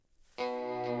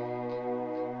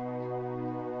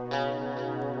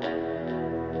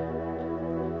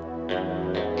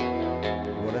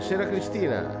Buonasera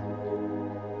Cristina.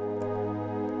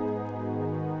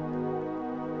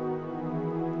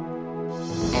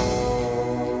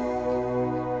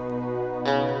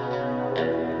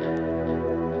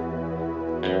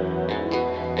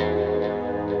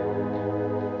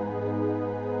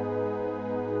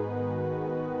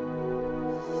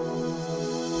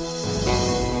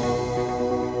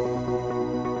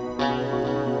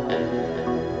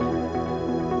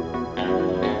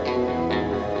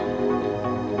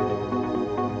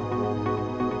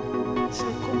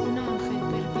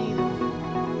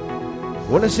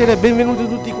 Buonasera e benvenuti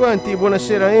tutti quanti,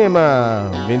 buonasera Ema,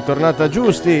 bentornata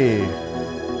Giusti.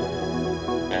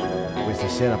 Questa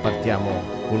sera partiamo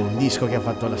con un disco che ha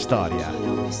fatto la storia,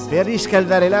 per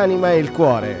riscaldare l'anima e il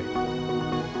cuore.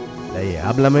 Lei è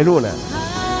Háblame Luna.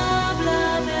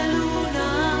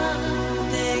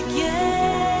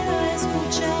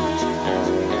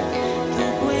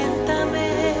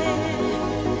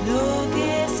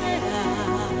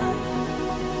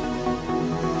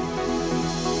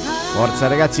 Forza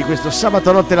ragazzi, questo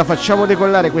sabato notte la facciamo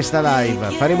decollare questa live.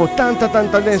 Faremo tanta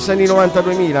dance anni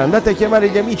 92.000. Andate a chiamare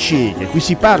gli amici, che qui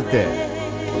si parte.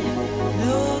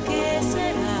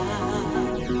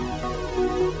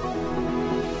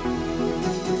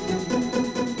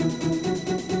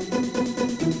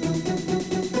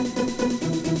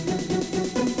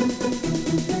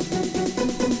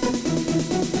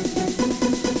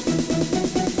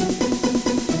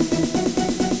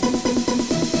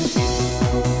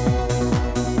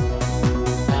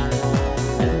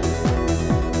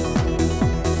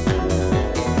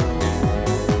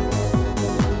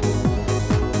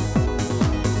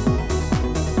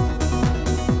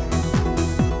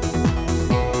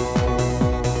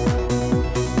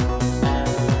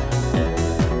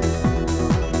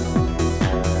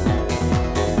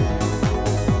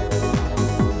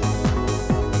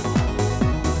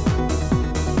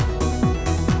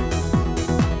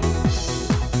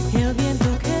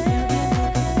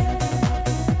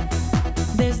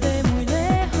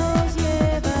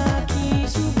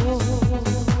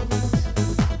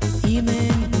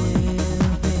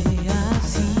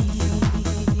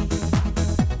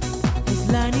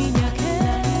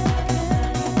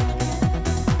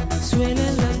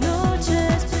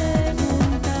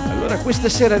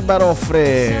 Questa sera il bar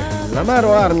offre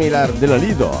l'amaro Armilar della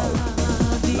Lidl,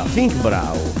 la Think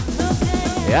Brau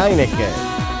e Heineken.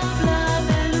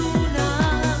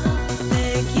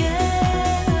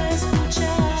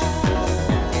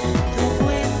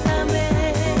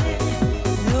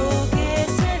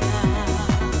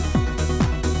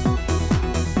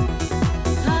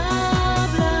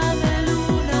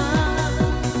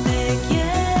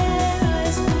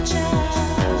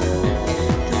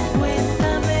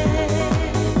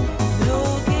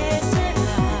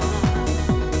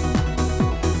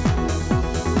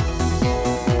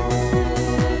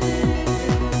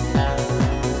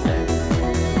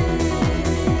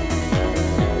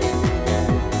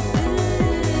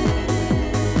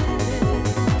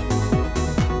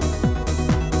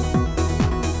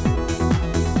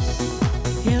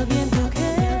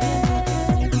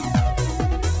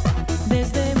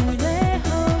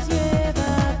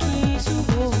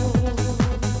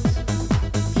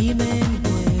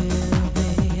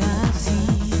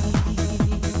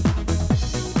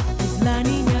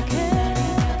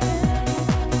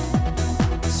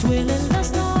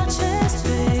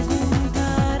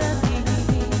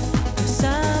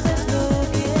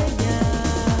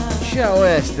 Ciao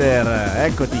Esther,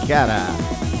 eccoti cara.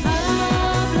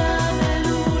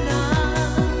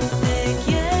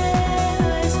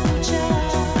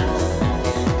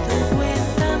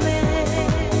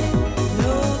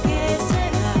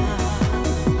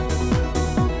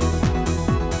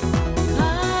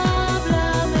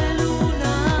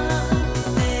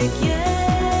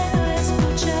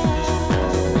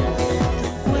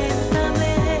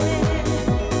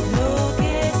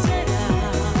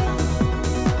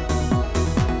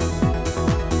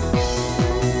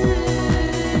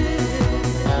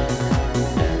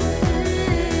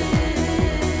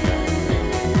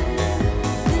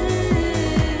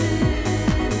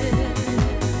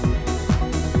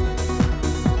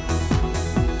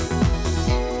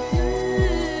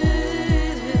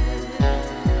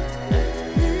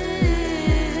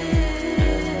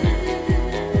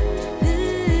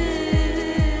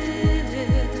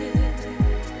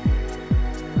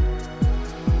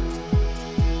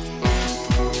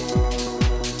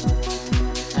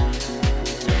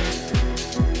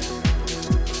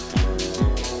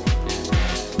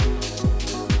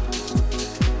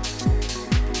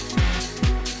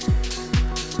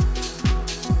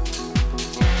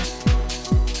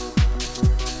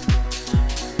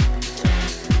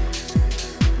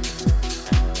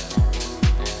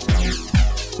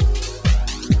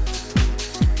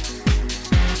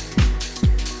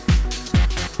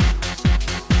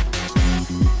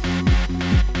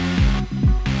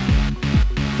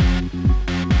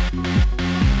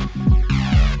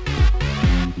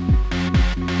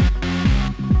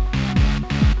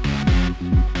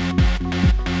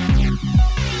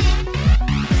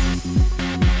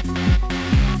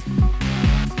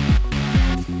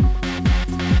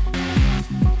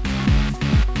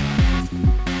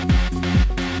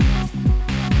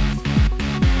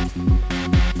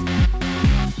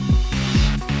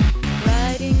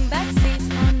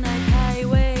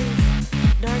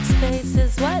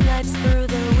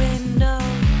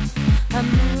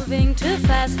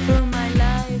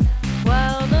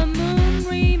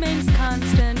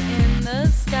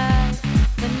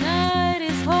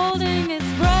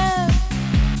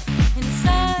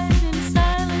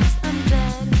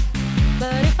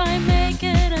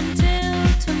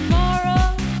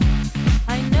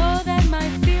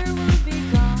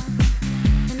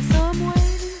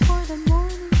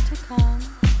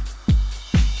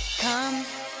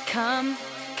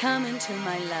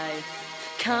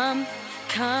 come,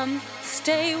 come,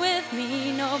 stay with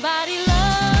me. Nobody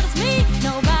loves me,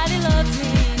 nobody loves me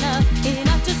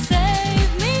enough to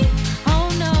save me. Oh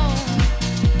no,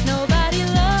 nobody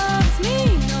loves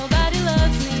me, nobody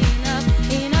loves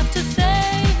me enough to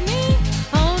save me.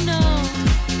 Oh no.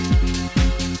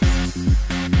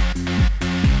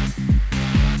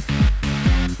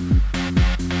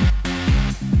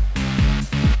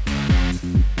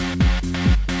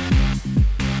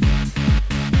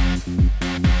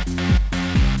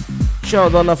 Ciao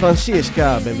donna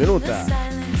Francesca, benvenuta.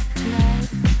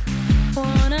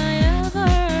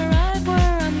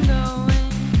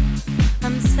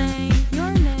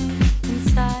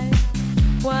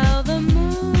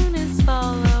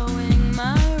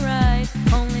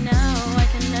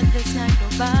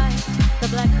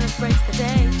 Breaks the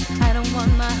day. I don't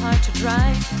want my heart to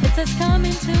dry. It says come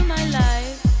into my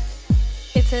life.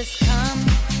 It says come,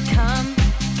 come,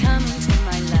 come into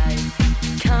my life.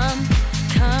 Come,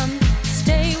 come,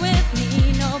 stay with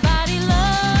me. Nobody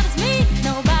loves me,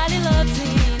 nobody loves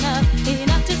me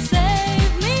enough to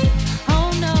save me. Oh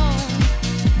no,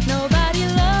 nobody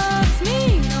loves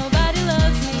me, nobody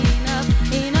loves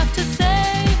me enough to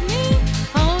save me.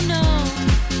 Oh no.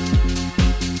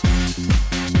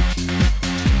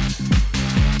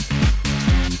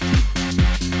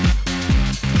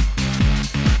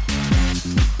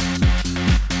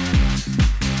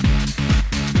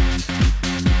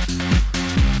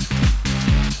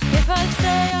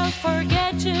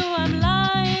 Forget you, I'm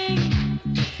lying.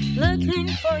 Looking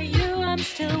for you, I'm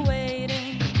still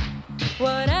waiting.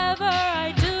 Whatever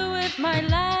I do with my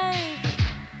life,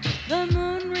 the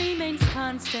moon remains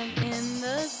constant in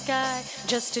the sky.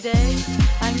 Just today,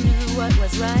 I knew what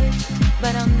was right,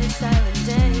 but on this silent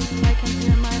day, I can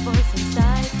hear my voice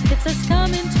inside. It says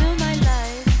come into my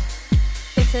life.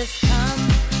 It says come,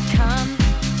 come,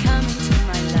 come into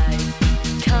my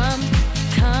life. Come,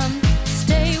 come,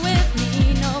 stay with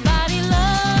me. Nobody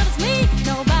loves me,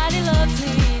 nobody loves me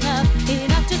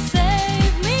enough to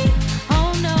save me.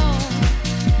 Oh no,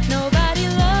 nobody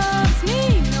loves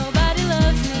me, nobody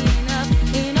loves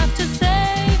me enough to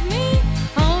save me.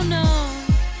 Oh no.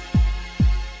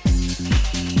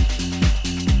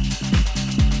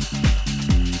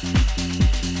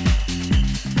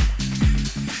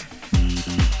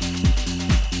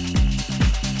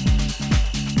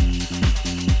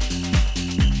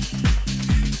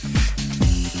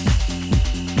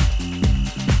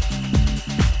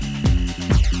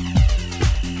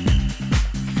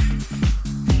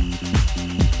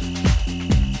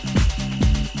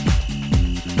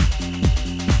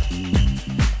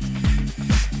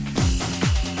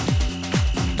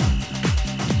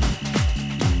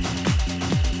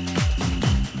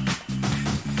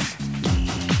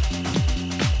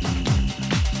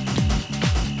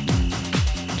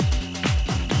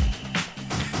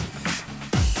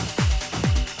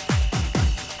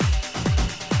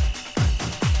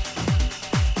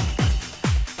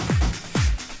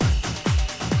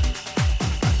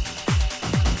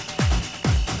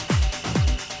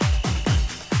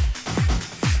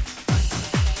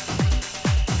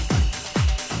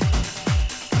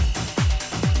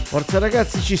 Forza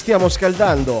ragazzi, ci stiamo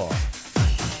scaldando.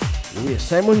 Lui è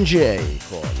Simon J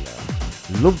con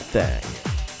Love Tang.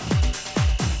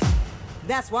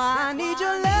 That's why I need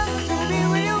your love to be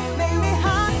real. Make me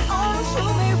hot, oh,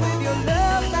 show me with your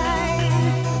love thing.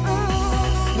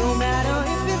 No matter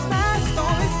if it's fast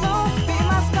or it's slow, be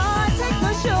my star, take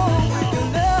the show with your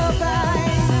love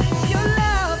thing. Your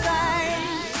love thing.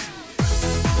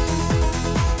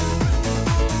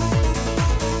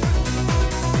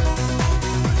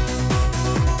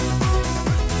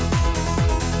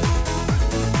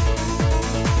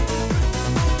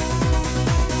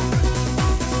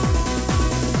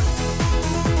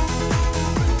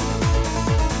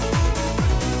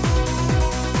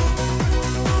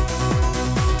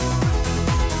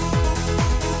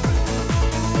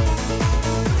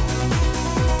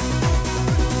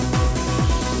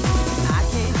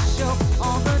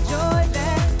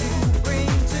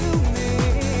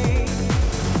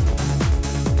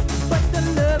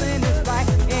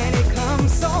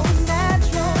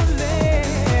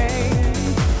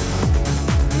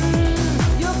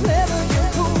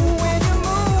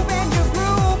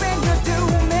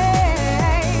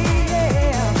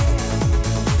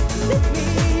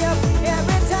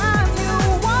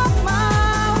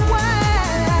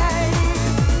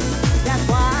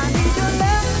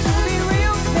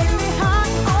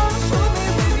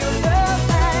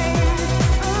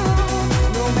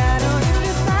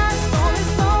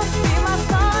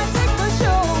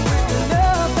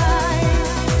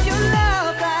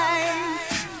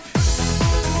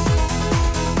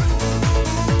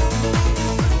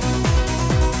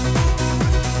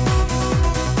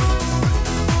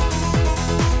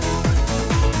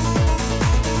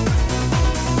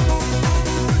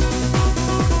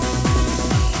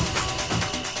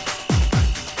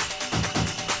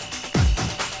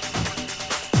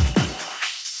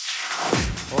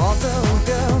 All the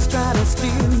girls try to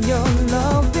steal your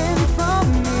loving from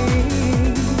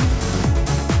me.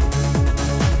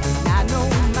 I know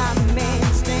my man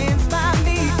stands by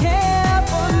me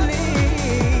carefully.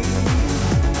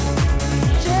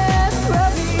 Just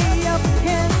rub me up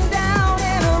and down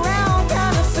and around,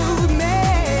 kind of soothe me.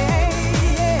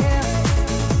 Yeah.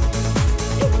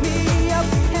 Pick me up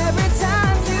every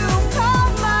time you call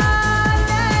my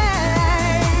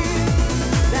name.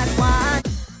 That's why I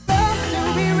love to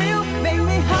be real, make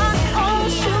me hot, oh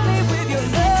shoot me with your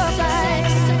love,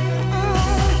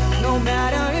 no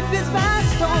matter if it's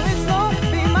fast or it's slow,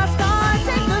 be my star,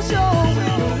 take the show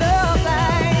with your love,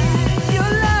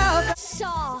 your love. So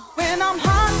when I'm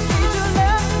hot, need your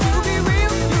love to be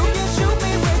real, you can shoot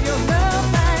me with your love,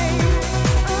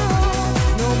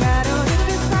 no matter if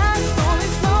it's fast or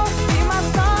it's slow, be my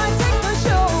star, take the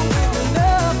show with your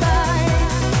love,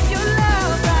 your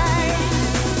love.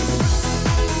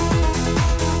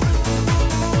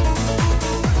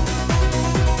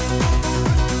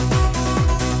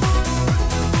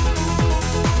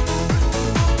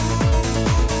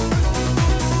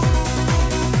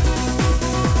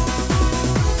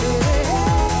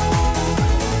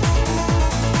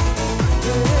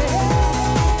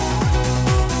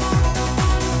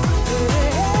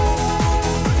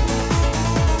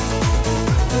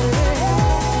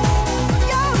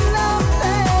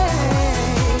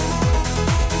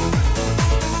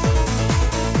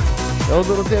 Ciao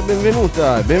Dorotea,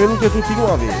 benvenuta e benvenuti a tutti i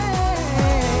nuovi.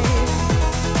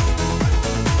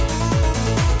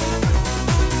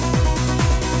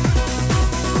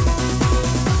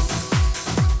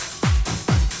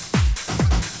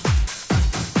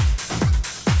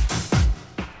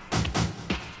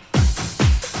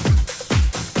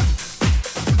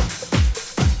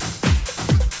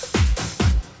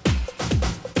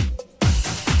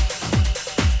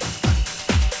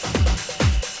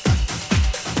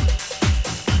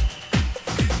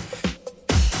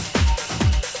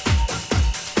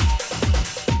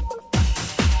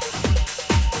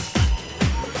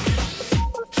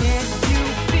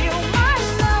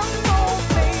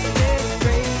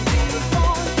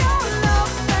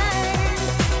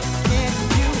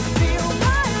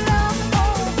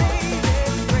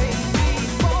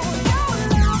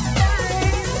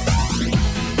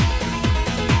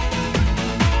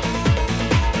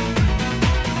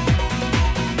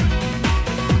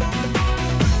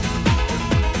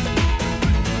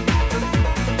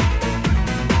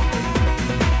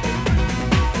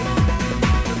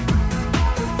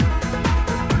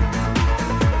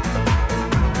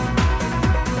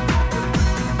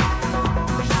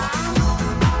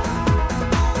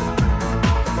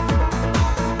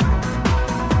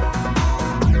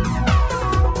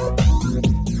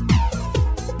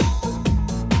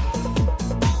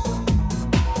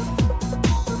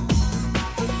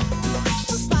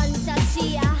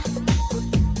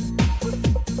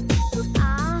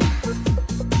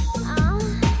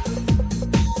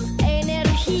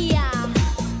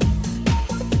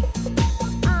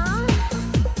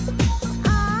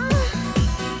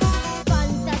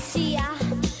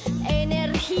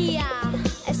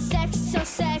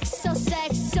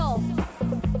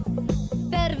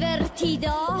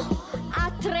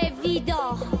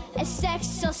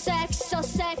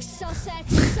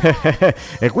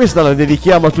 E questa la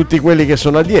dedichiamo a tutti quelli che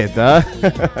sono a dieta,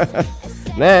 eh?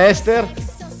 Né Esther?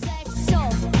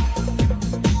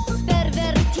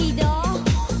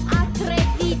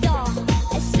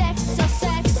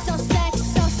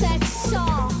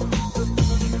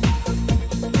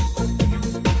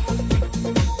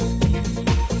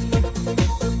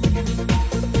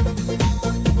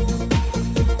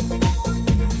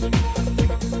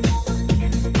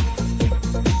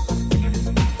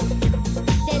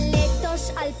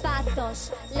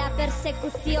 La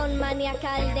persecución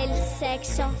maniacal del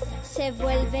sexo se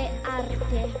vuelve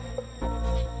arte.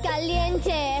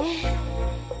 Caliente,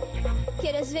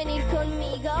 ¿quieres venir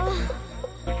conmigo?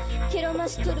 Quiero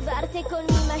masturbarte con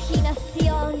mi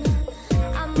imaginación.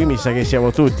 Qui mi sa che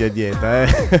siamo tutti a dieta,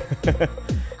 eh?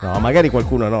 No, magari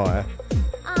qualcuno no, eh?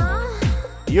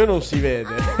 Io non si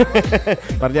vede.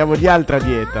 Parliamo di altra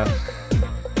dieta.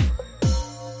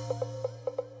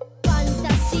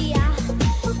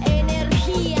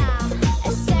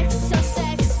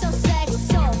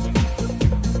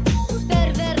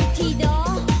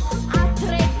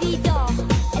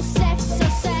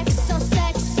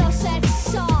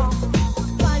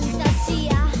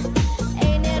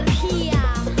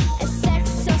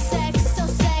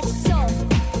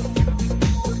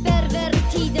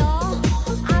 Pervertido,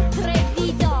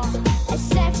 atrevido, es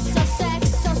sexo,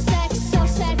 sexo, sexo.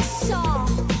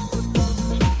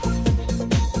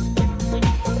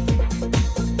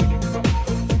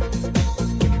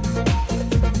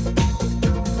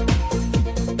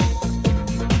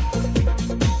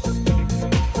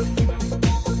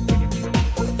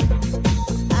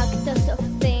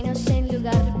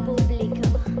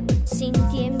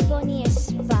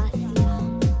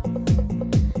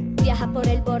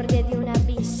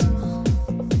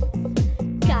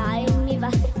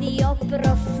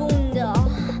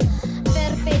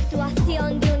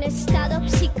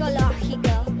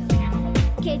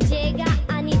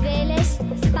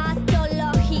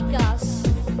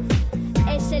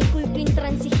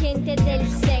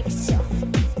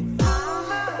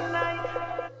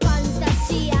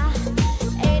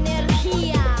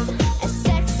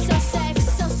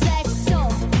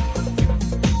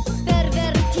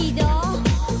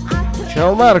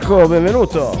 Ciao Marco,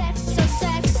 benvenuto. Sexo,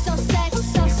 sexo,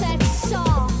 sexo, sexo,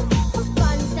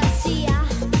 fantasia,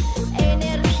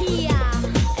 energia,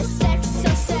 e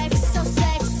sexo, sexo,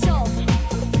 sexo,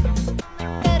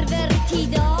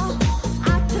 pervertido,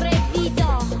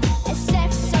 atrevido, e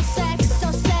sexo,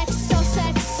 sexo, sexo,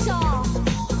 sexo.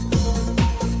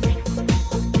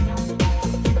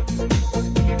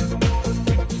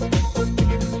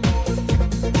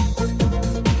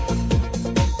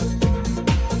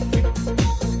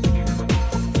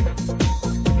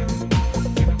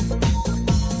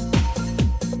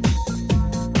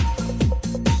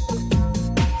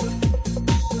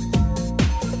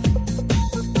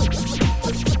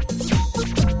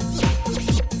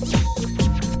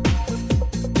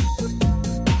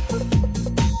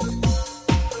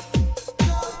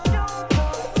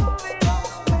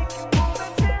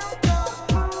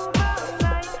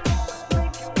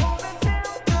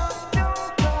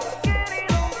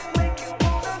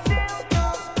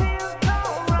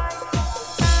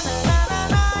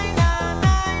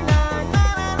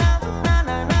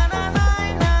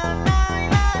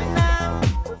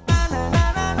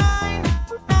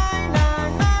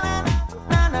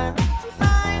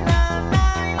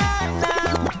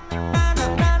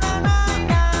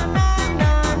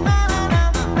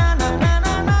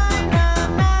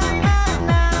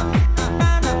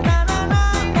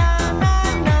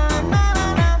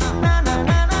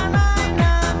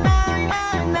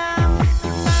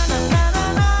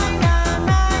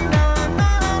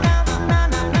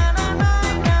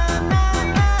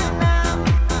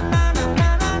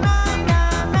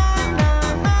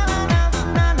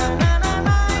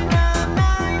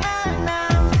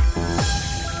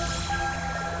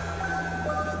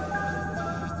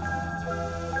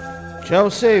 Ciao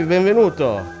Save,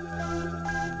 benvenuto.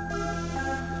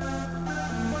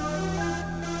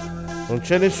 Non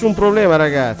c'è nessun problema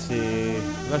ragazzi,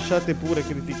 lasciate pure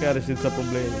criticare senza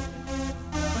problemi.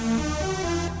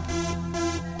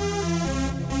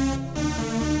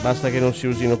 Basta che non si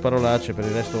usino parolacce, per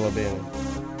il resto va bene.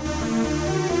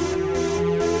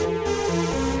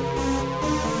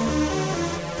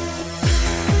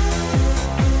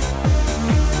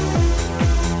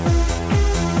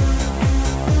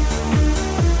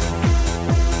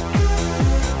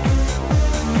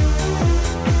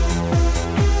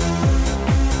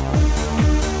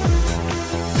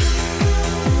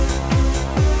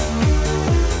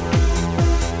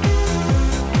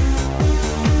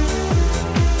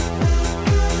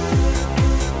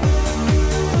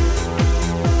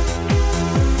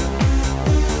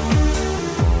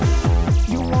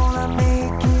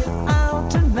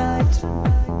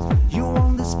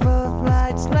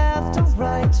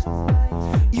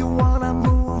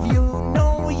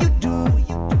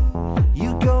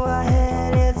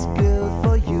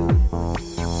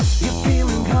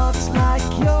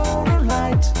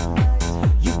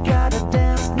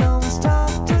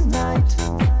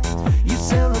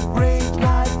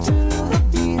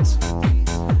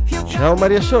 Ciao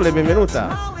Maria Sole,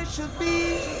 benvenuta.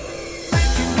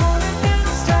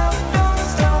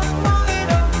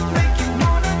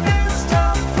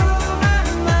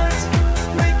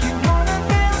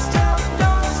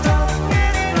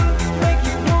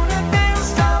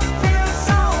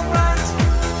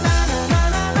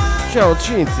 Ciao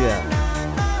Cinzia.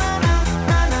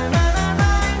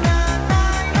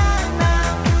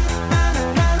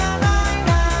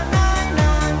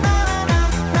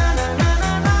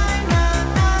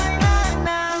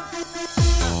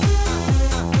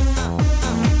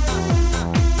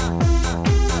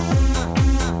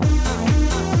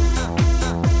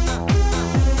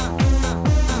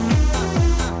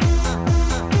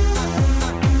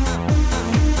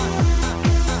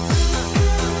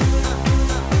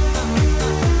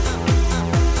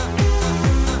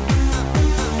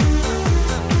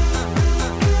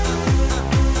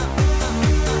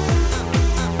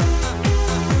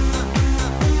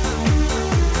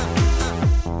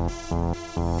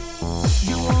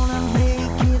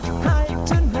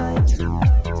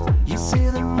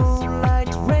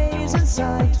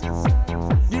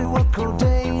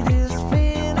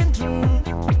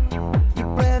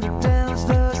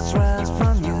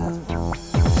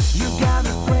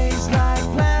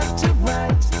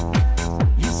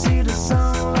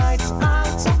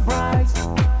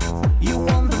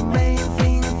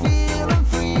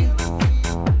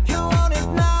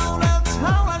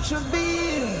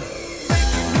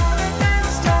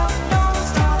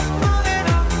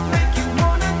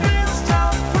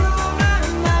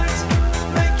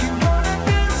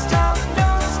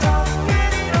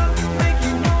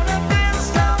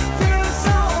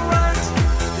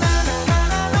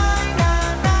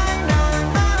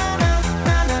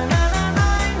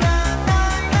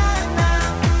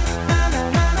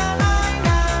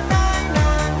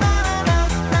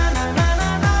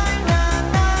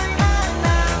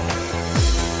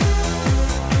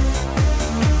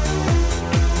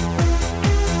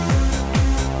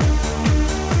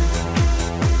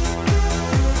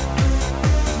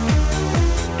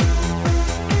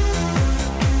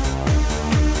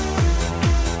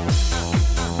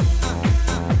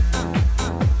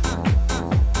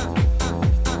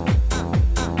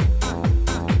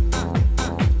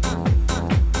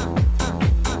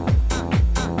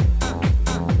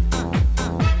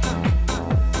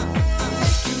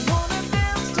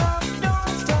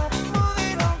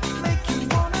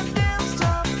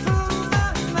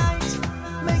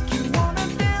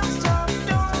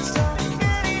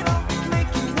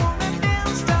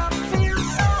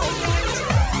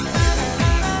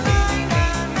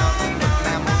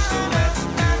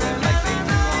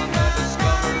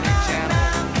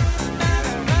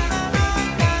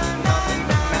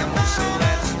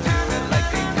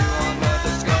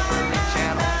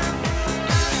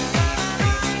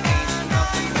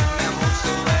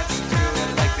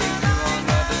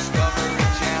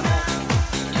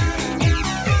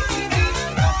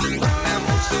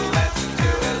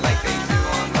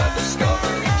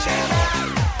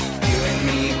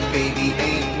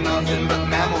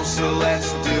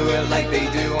 it like they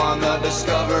do on the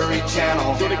Discovery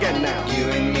Channel. Do it again now. You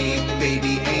and me,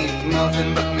 baby, ain't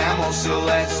nothing but mammals, so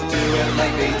let's do it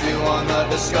like they do on the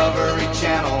Discovery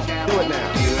Channel. Do it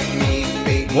now. You and me,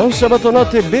 baby. Buon sabato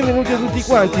notte e benvenuti a tutti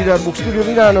quanti da Hardbook Studio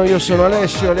Milano. Io sono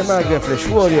Alessio Alemag, Flash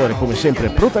Warrior, come sempre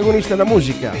protagonista della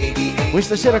musica.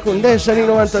 Questa sera con Dance anni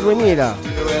 92.000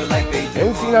 e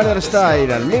un finale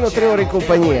hardstyle, almeno 3 ore in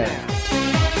compagnia.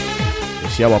 E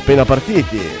siamo appena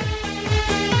partiti.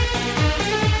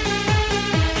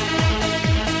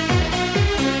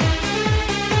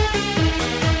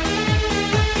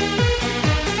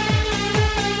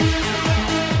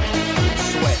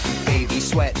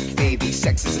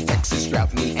 Sex is a Texas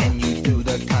drought, me and you do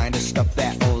the kind of stuff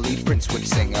that only Prince would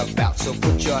sing about. So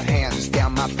put your hands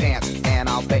down my pants and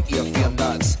I'll bet you'll feel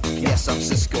nuts. Yes, I'm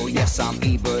Cisco, yes, I'm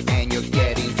Ebert, and you're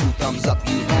getting 2 thumbs up.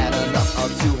 You had enough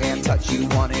of 2-hand touch, you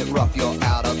want it rough, you're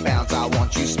out of bounds. I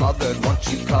want you smothered, want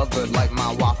you covered like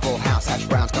my Waffle House. Hash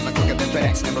browns coming quicker than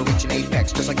FedEx, never reaching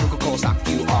apex, just like Coca-Cola stock.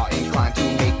 You are inclined to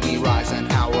make me rise an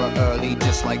hour early,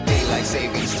 just like daylight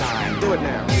savings time. Do it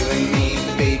now. You and me,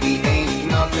 baby,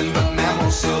 ain't nothing but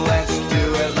mammals, so let's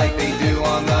do it like they do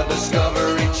on the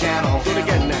Discovery Channel. Do it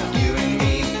again now. You and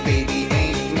me, baby,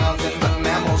 ain't nothing but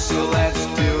mammals, so let's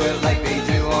do it like they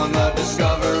do on the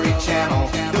Discovery Channel.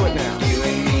 Do it now. You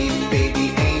and me,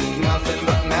 baby, ain't nothing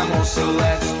but mammals, so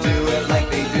let's do it like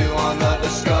they do on the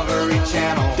Discovery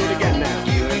Channel. Do it again now.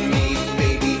 You and me,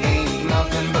 baby, ain't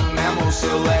nothing but mammals,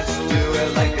 so let's do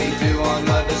it like they do on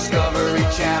the Discovery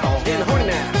Channel. Get horny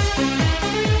now.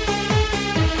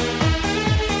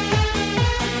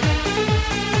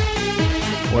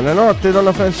 Buonanotte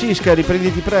donna Francisca,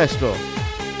 riprenditi presto.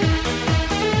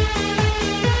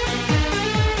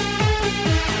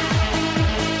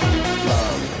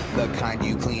 The kind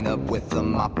you clean up with a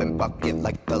mop and bucket,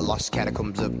 like the lost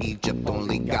catacombs of Egypt.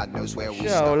 Only God knows where we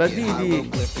Ciao, la stuck it. Didi.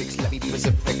 Hieroglyphics, let me be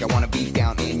Pacific. I wanna be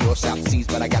down in your South Seas,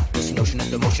 but I got this notion that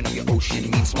the motion of your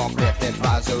ocean means small craft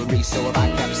advisory. So if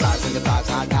I capsize in the vibes,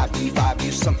 I'd have P5.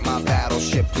 You sunk my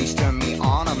battleship, please turn me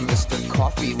on. I'm Mr.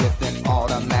 Coffee with an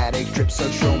automatic drip, so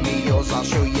show me yours, I'll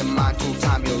show you mine. Tool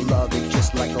time, you'll love it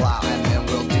just like Lao, and then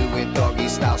we'll do it doggy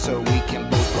style, so we can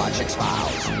both watch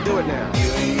X-Files. Do it now. You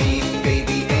and me,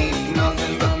 baby, ain't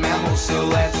nothing but mammals, so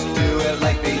let's do it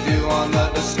like they do on the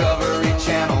Discovery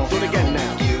Channel. Do it again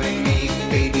now. You and me,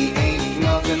 baby, ain't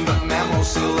nothing but mammals,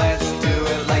 so let's do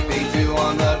it like they do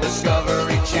on the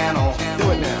Discovery Channel.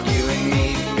 Do it now. You and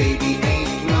me, baby,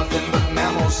 ain't nothing but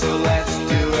mammals, so let's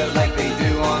do it like they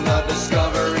do on the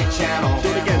Discovery Channel. Do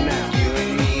it again now. You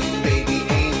and me, baby,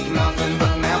 ain't nothing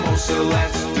but mammals, so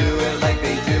let's do it like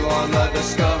they do on the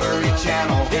Discovery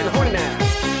Channel. Get horny now.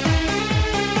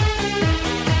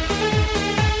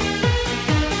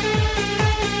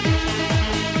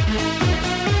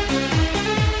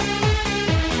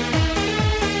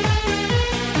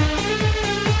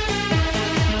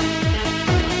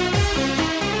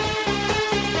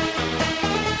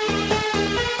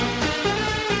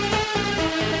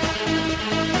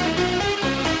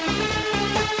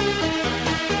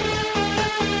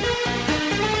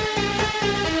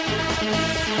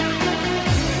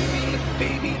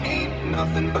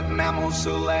 Nothing but mammals,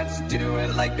 so let's do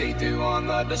it like they do on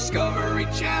the Discovery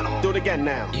Channel. Do it again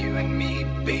now. You and me,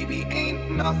 baby,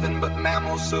 ain't nothing but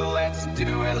mammals, so let's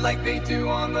do it like they do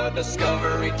on the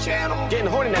Discovery Channel. Getting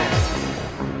horny now.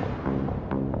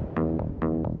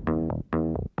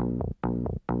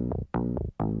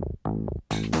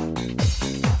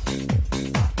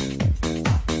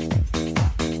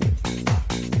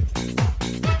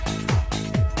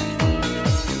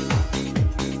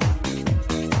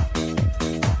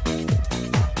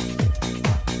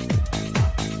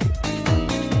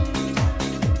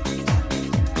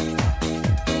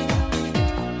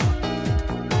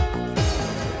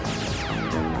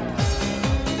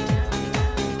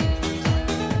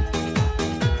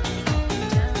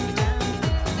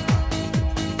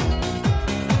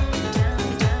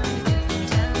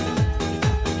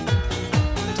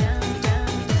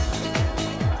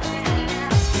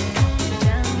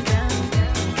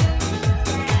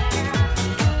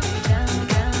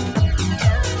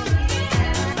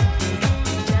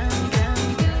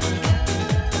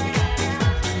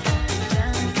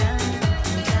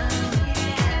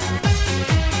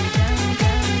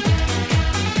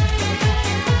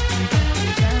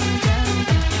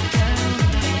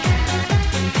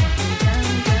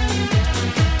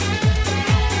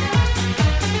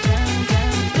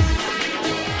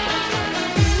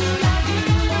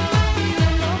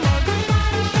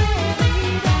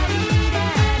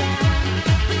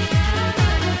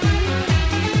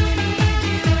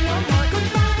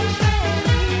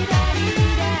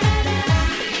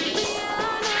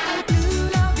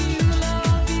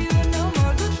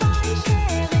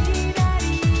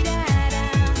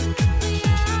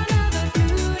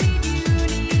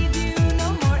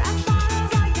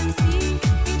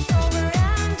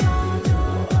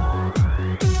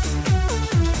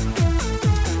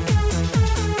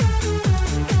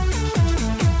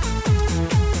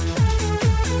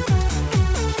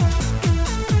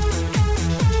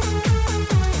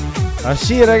 Ah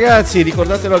sì ragazzi,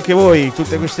 ricordatelo anche voi,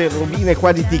 tutte queste robine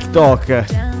qua di TikTok.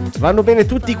 Vanno bene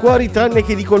tutti i cuori tranne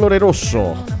che di colore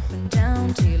rosso.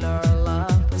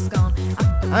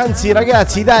 Anzi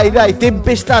ragazzi, dai,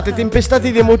 tempestate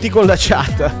di emoti con la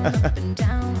chat.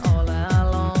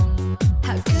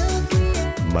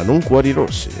 Ma non cuori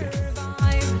rossi.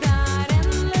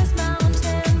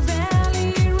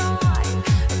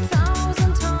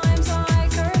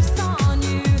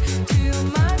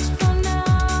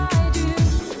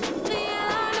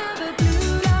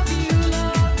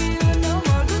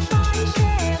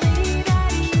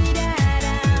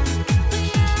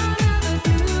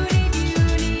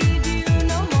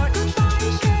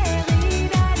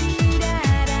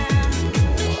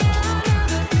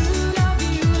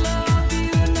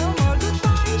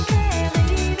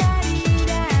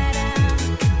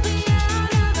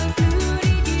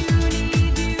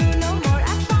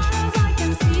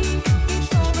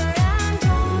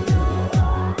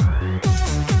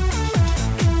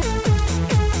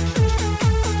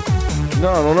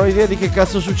 No, non ho idea di che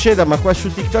cazzo succeda, ma qua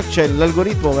su TikTok c'è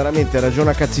l'algoritmo veramente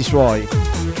ragiona cazzi suoi.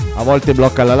 A volte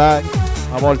blocca la live,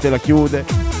 a volte la chiude,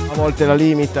 a volte la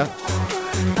limita.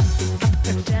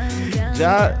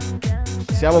 Già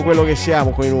siamo quello che siamo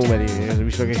coi numeri,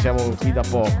 visto che siamo qui da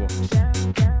poco.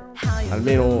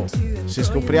 Almeno se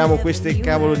scopriamo queste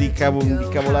cavolo di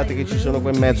cavolate che ci sono qua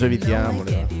in mezzo,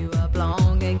 evitiamole.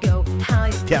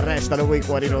 Ti arrestano quei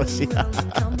cuori rossi.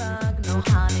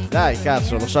 Dai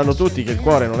cazzo, lo sanno tutti che il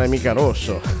cuore non è mica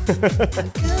rosso.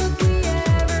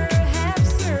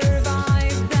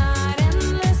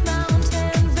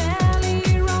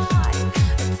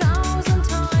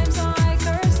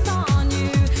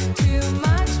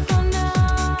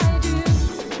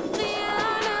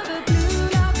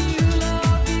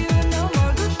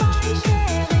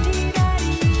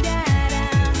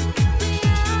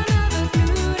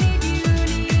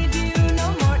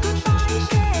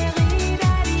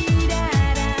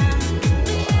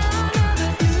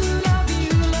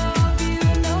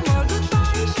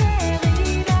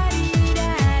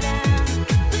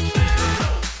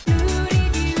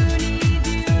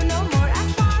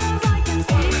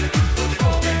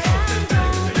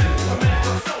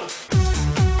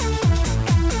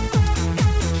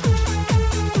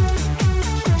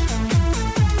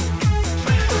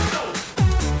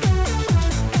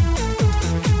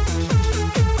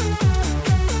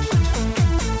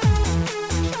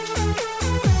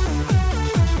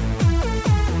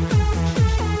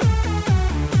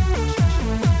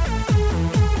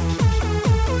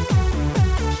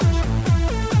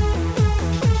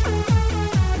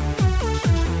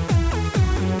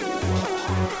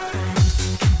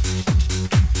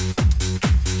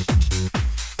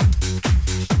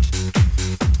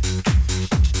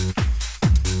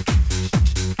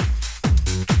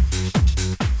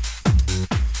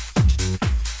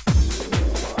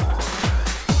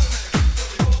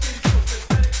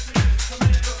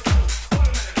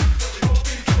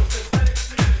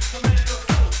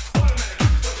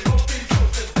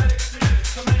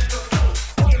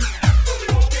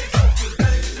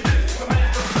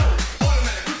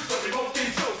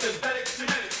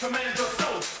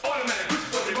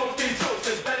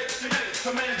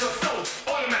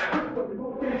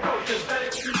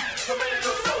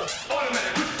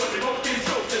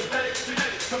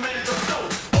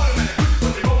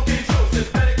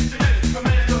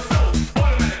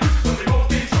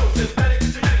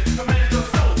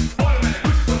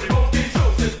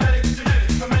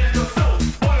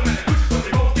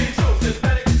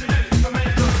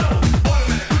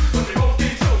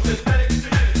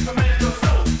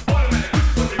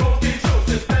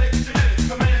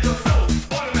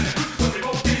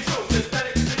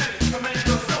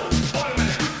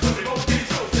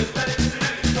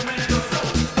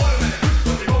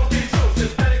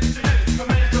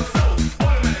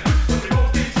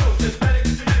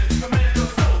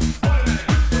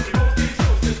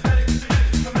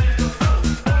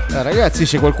 Ragazzi,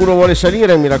 se qualcuno vuole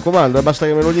salire, mi raccomando, basta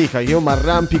che me lo dica, io mi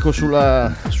arrampico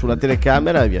sulla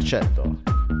telecamera e vi accetto.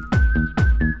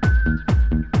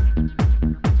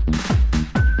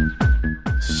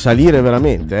 Salire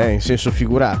veramente, in senso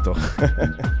figurato.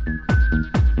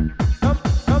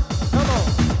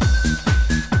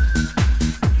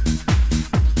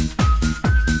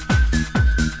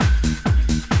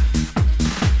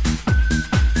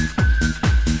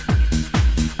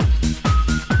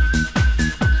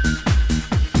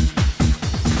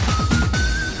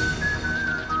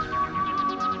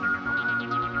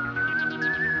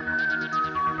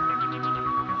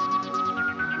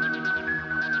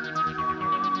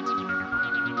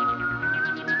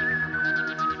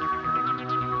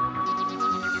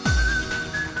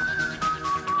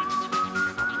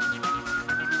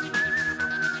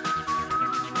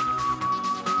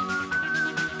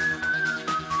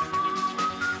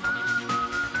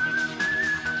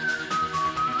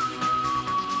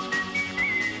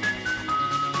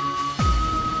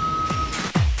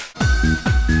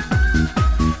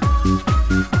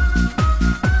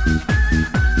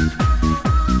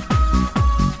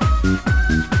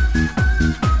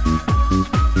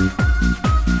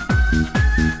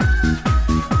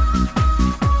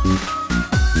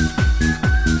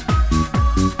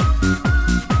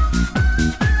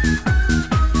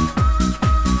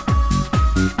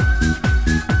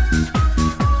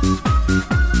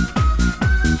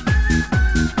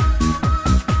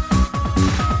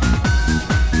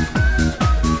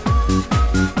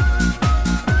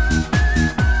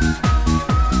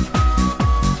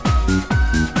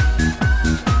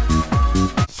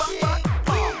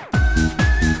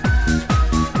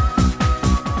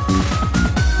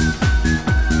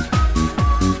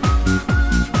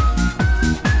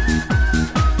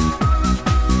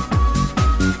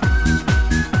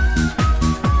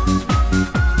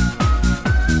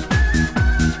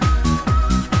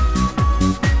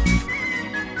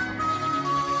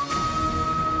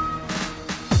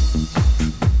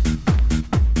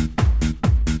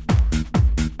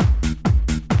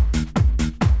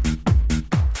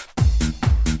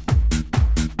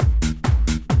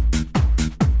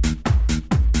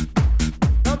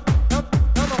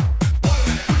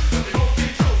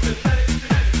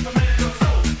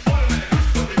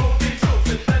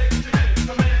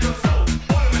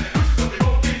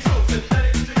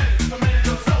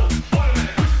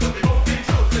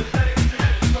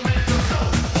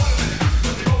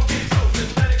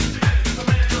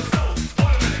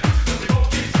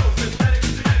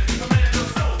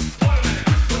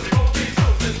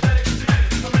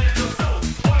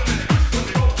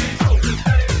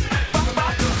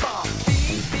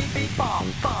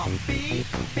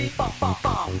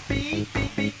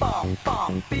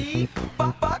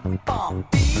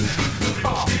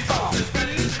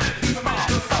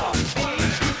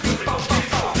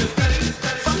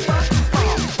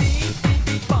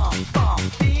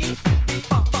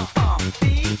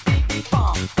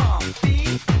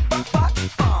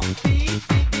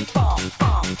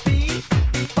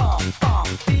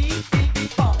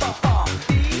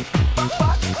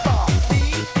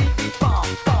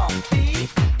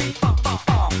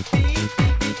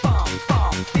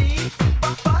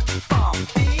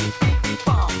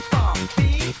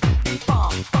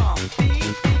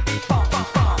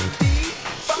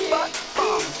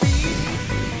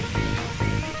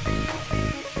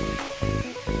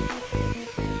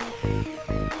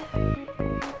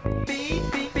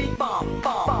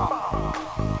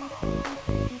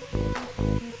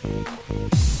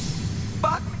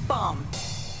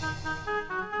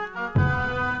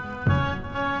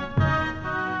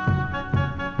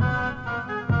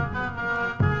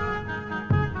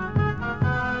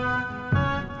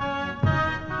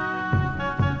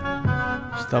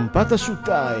 Stampata su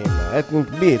Time, Ethnic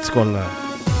Beats con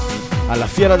Alla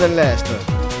Fiera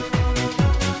dell'Est.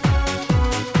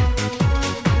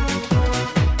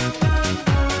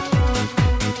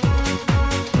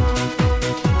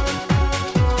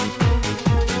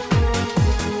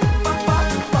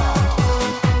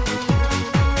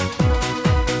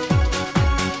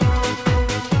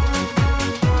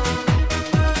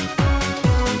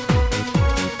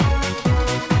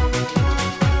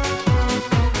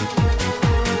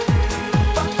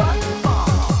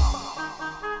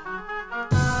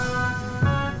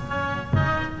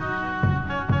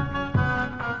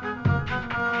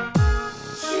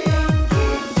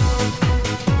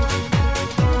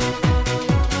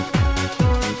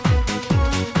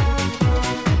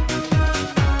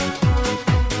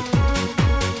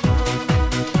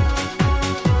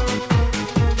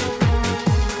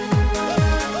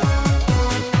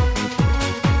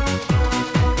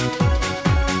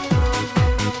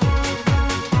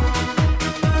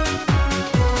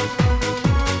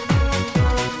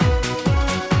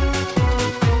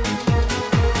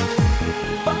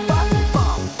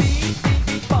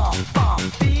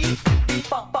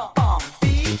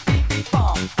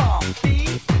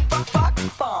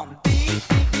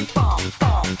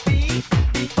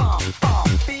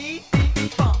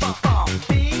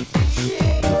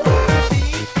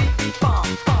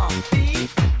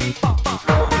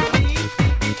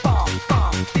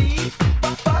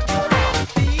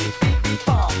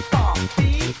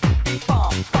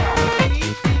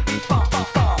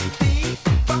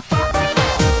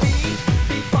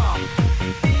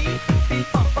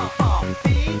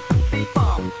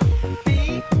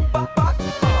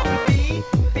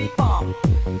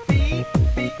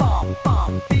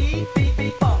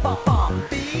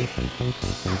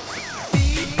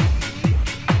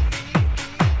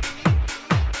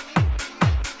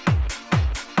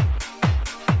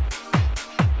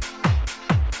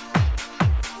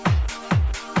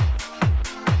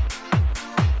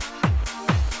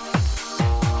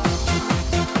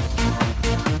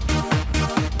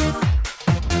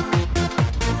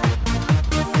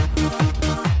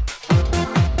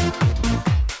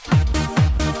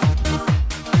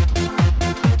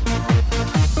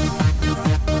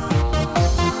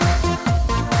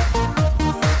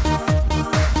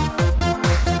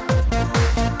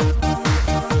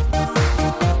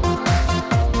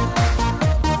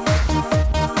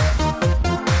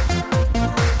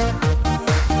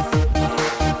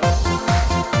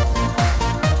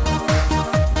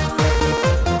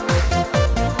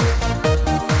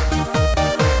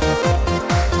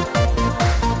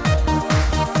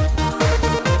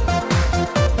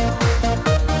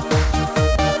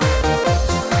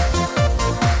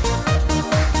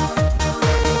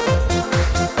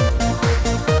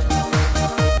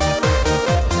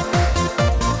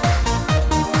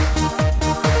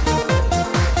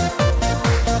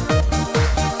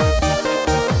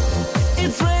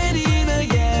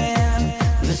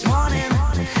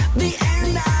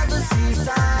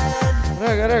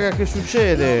 Raga, che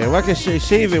succede? Ma che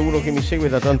save uno che mi segue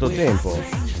da tanto tempo.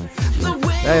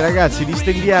 Dai ragazzi,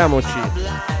 distendiamoci.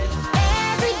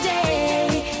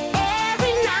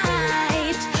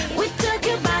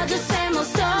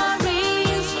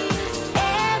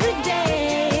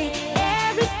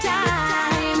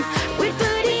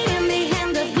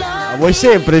 Vuoi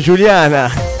sempre,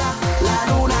 Giuliana?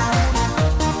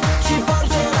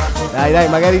 Dai,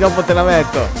 magari dopo te la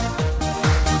metto.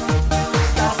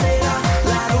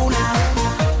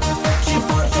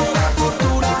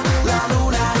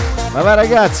 Ma va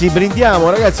ragazzi, brindiamo,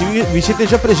 ragazzi, vi siete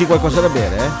già presi qualcosa da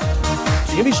bere?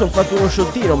 Io mi sono fatto uno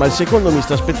shottino, ma il secondo mi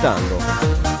sta aspettando.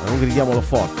 Non gridiamolo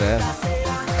forte,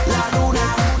 La luna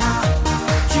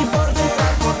ci porterà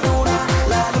fortuna,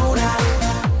 la luna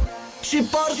ci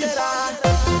porterà.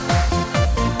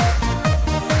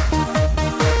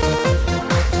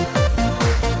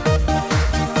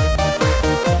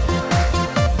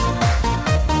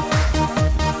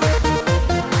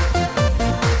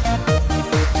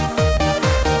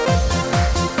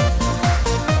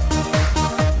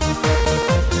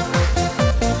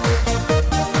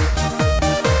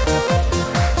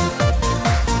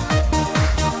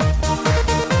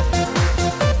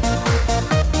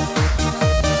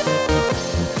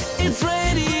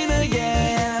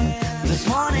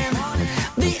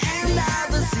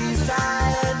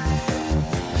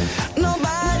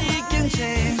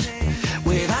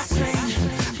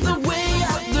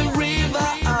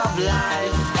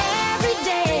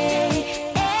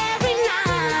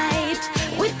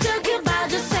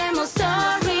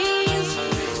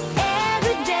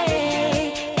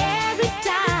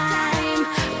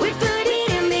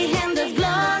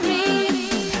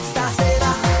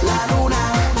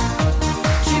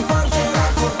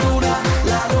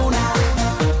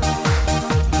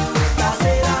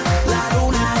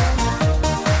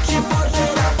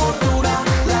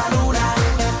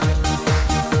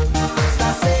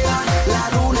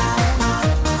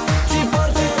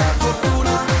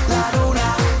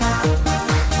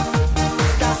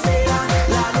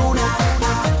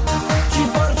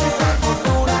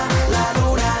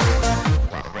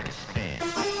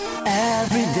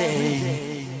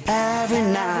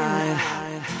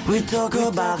 Talk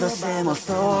about the same old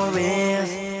stories.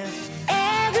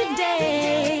 Every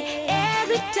day,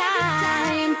 every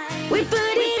time, we put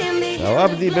it in the Ciao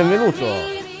Abdi, benvenuto.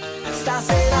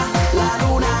 Stasera la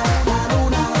luna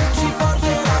ci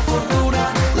porterà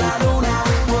fortuna, la luna,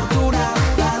 fortuna,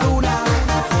 la luna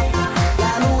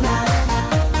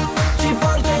ci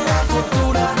porterà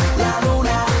fortuna, la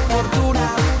luna,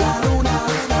 fortuna, la luna,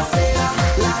 stasera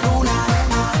la luna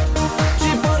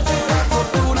ci porterà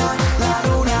fortuna, la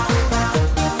luna,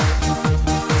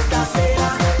 stasera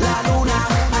la luna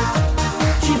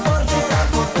ci porterà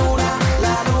fortuna,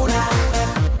 la luna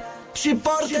ci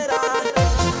porterà.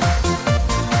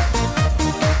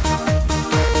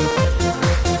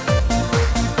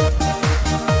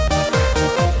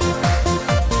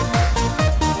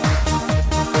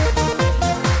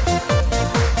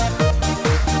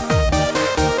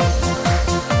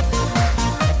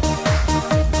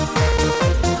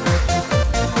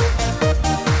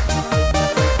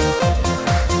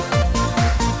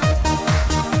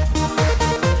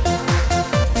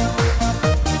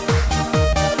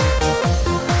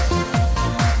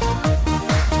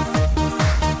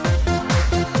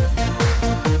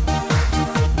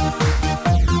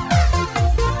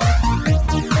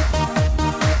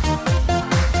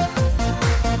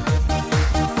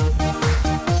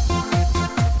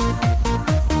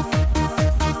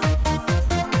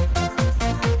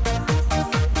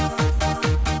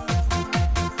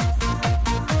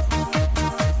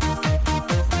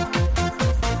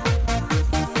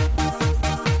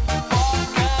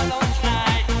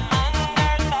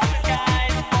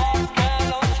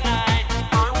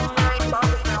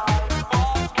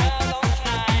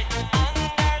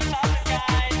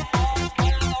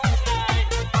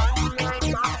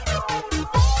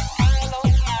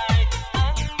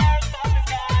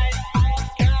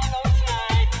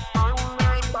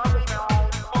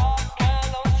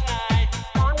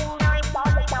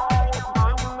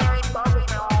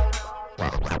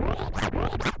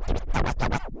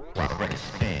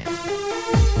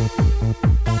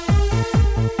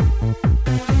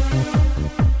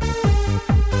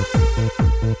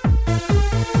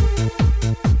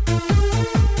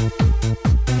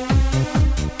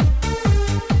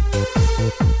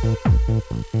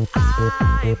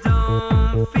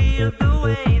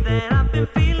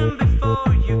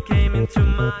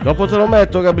 Dopo te lo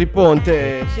metto, Gabri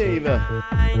Ponte. Save.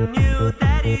 I knew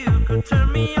that you could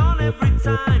turn me on every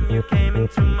time you came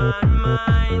into my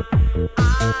mind.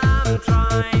 I'm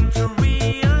trying to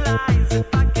realize if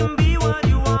I can be what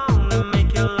you want and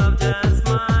make your love just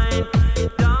mine.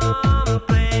 Don't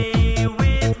play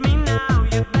with me now,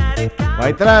 you better come.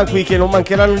 Vai tranqui che non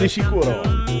mancheranno di sicuro.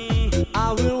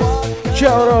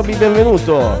 Ciao Roby,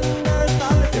 benvenuto.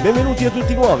 E benvenuti a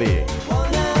tutti i nuovi.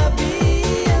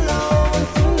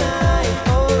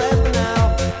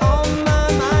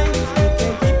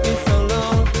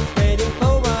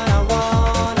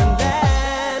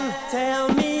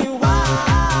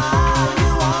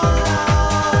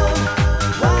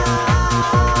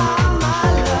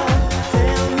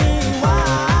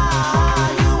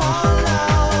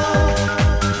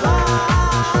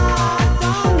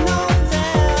 Don't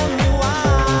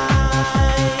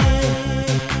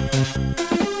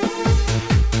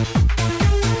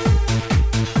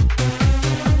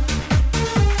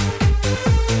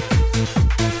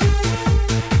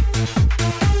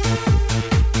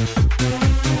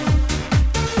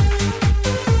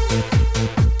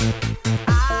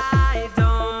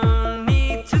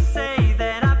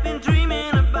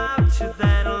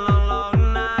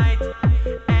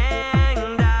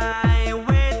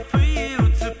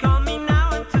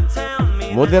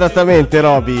Moderatamente,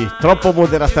 Roby, troppo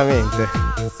moderatamente.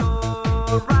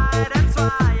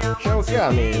 Ciao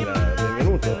Camil,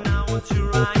 benvenuto.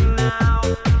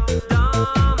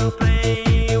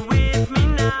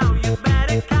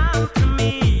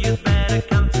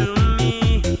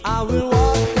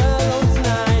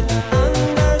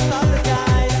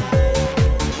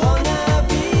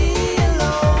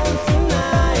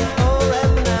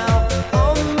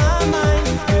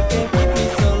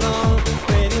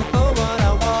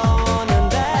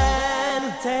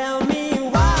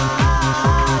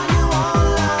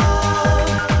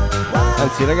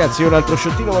 Anzi ragazzi, io l'altro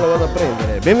sciottino me lo vado a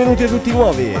prendere. Benvenuti a tutti i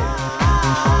nuovi.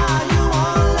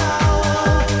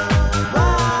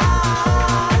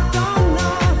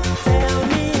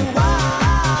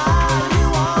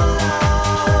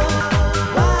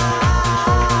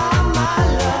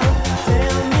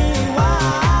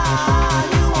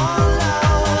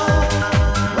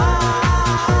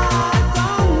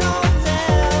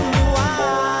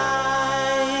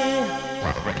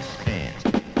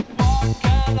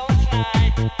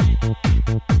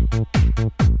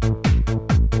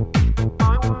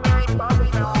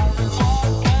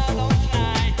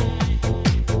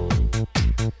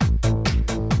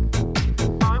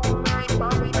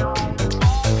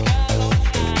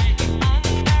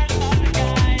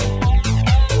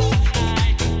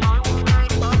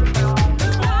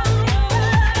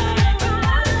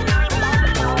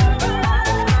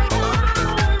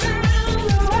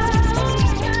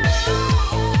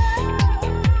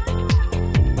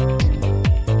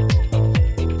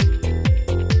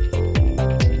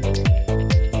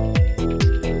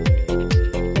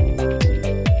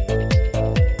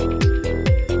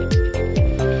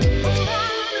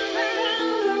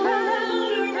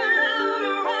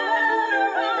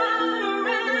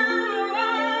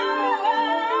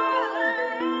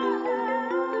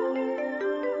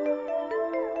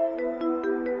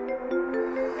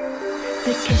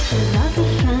 The kisses of the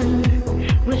sun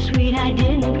were sweet, I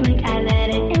didn't blink, I let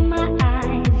it in my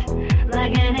eyes.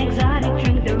 Like an exotic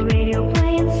drink, the radio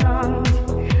playing songs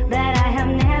that I have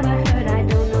never heard, I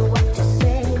don't know what to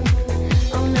say.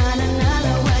 Oh, not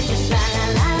another word, just la la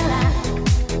la la.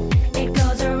 It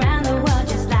goes around the world,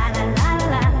 just la la la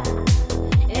la.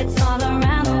 It's all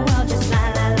around the world, just la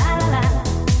la la la.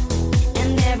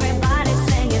 And everybody's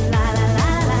singing la la la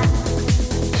la.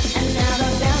 And now the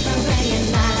bells are ringing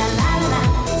la la la la.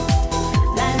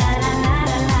 La la la la la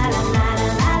la la la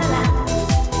la la.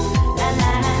 La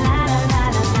la la la la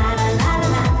la la la la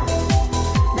la.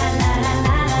 La la la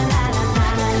la la la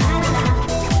la la la la.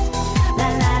 La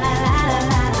la la la la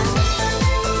la.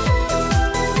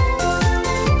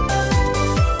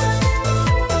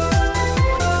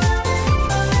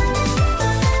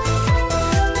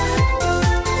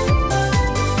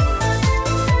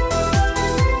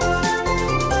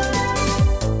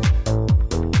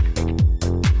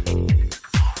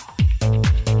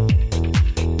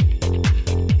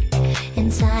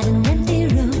 Inside an empty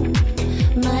room,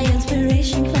 my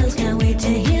inspiration flows, can't wait to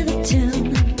hear the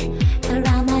tune.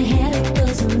 Around my head it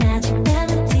goes a magic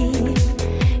melody.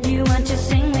 You want to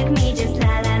sing with me, just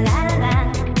la la la la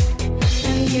la. The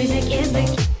music is the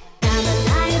key, now the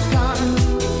night is gone.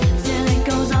 Still it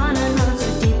goes on and on, so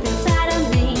deep inside of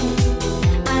me.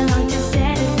 I long to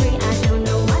set it free, I don't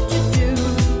know what to do.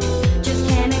 Just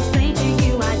can't explain to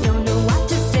you, I don't know what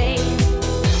to say.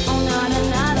 Oh, not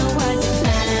another word, just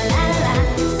la la la la.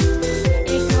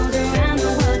 It goes around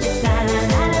the world, just la la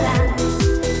la la.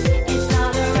 It's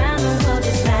all around the world,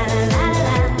 just la la la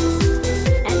la.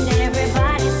 And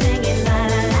everybody's singing la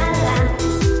la la la.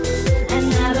 And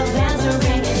now the bells are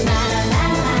ringing la la la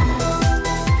la.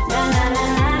 La la la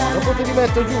la la. Dopo ti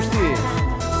rimetto giusti.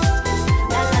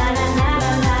 La la la la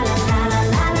la la la la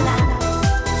la la.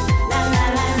 La la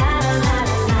la la la la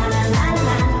la la la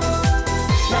la.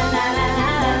 La la la la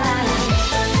la la.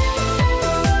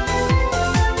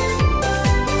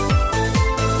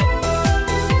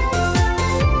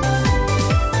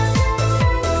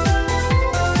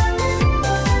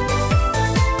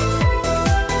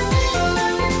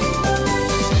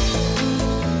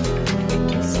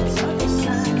 Kisses of the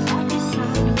sun,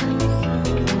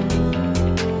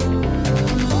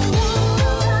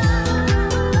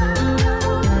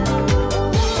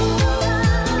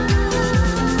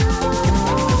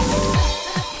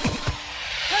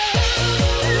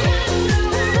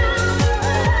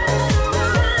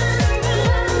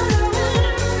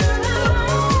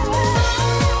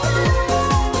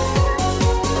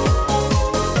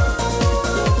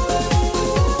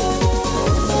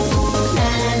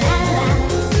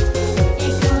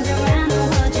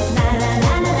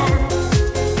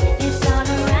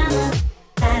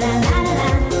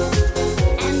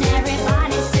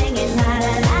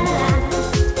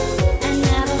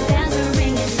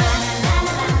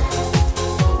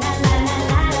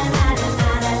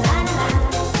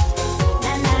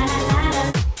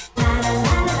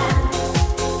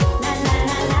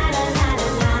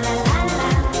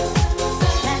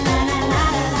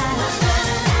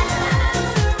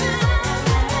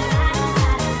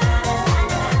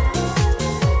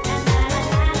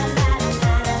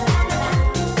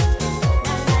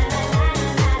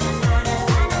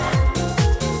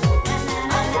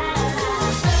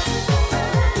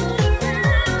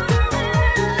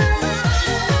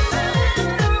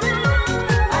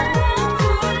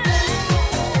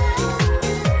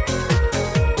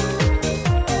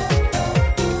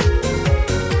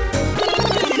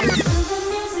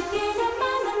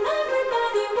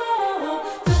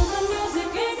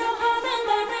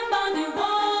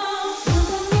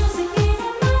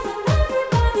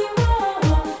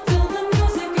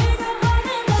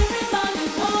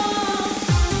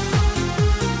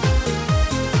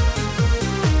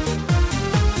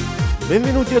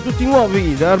 Benvenuti a tutti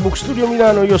nuovi da Hardbook Studio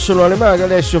Milano, io sono Alemaga,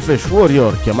 Alessio Flash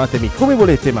Warrior, chiamatemi come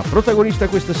volete, ma protagonista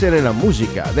questa sera è la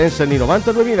musica, dance anni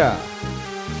 90-2000.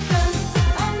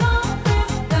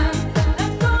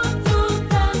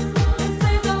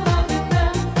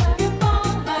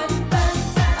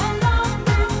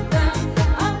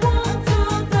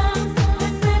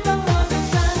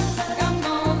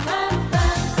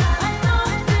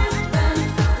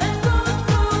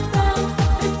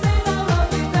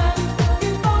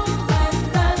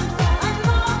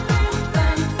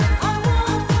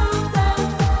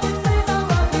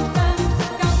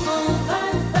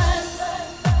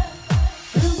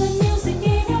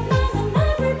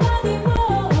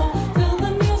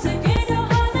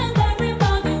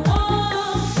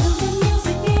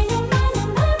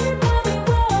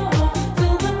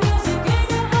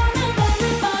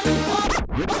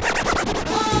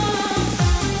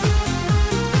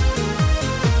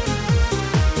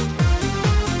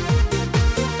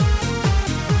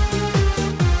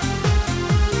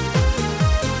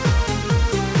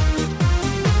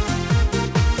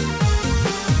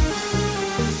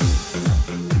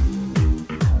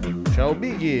 Ciao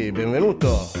Biggie,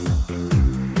 benvenuto.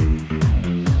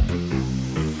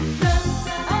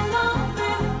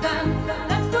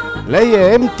 Lei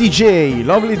è MTJ,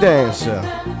 Lovely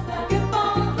Dance.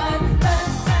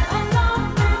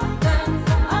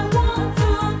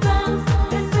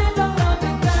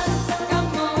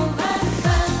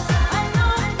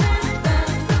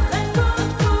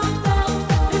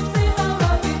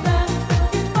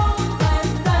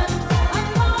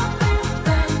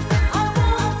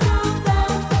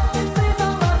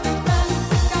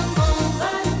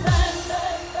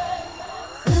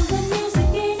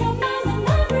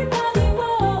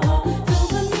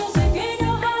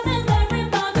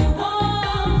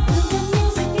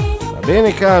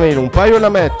 Bene Camille, un paio la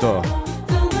metto.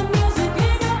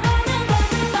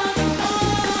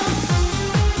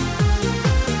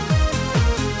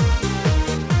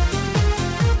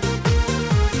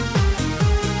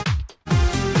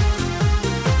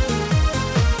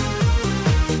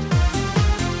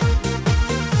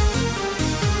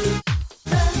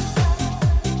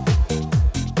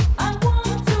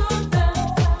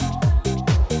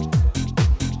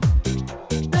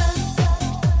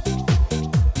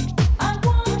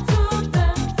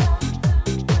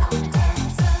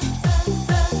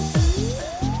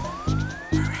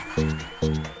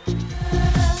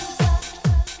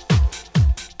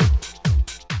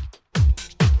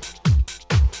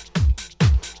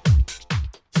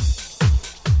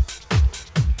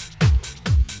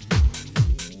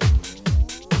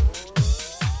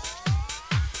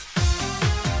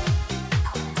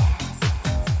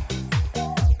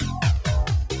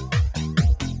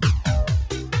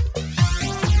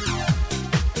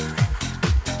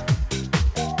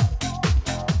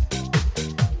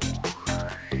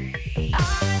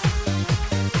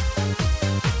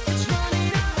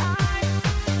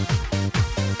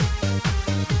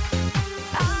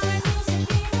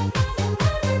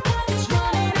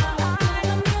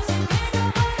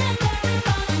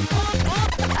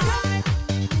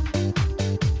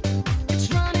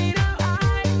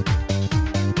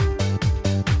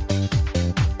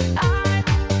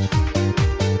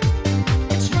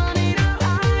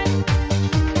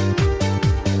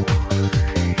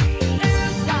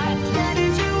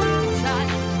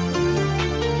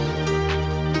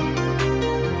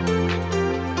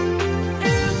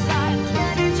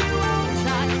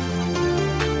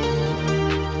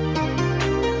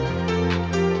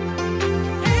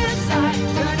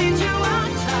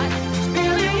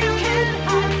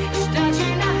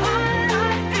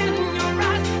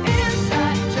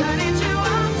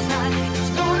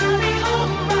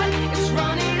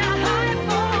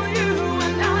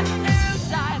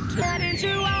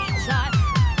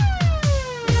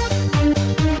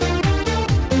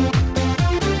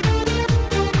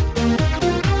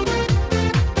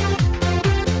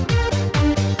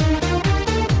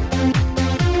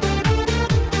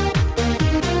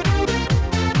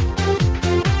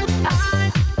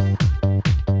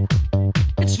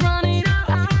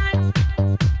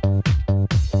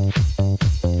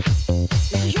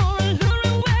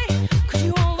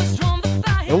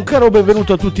 Caro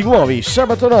benvenuto a tutti nuovi,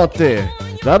 sabato notte,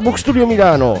 da Hardbook Studio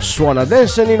Milano, suona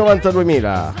Dance anni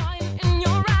 90-2000.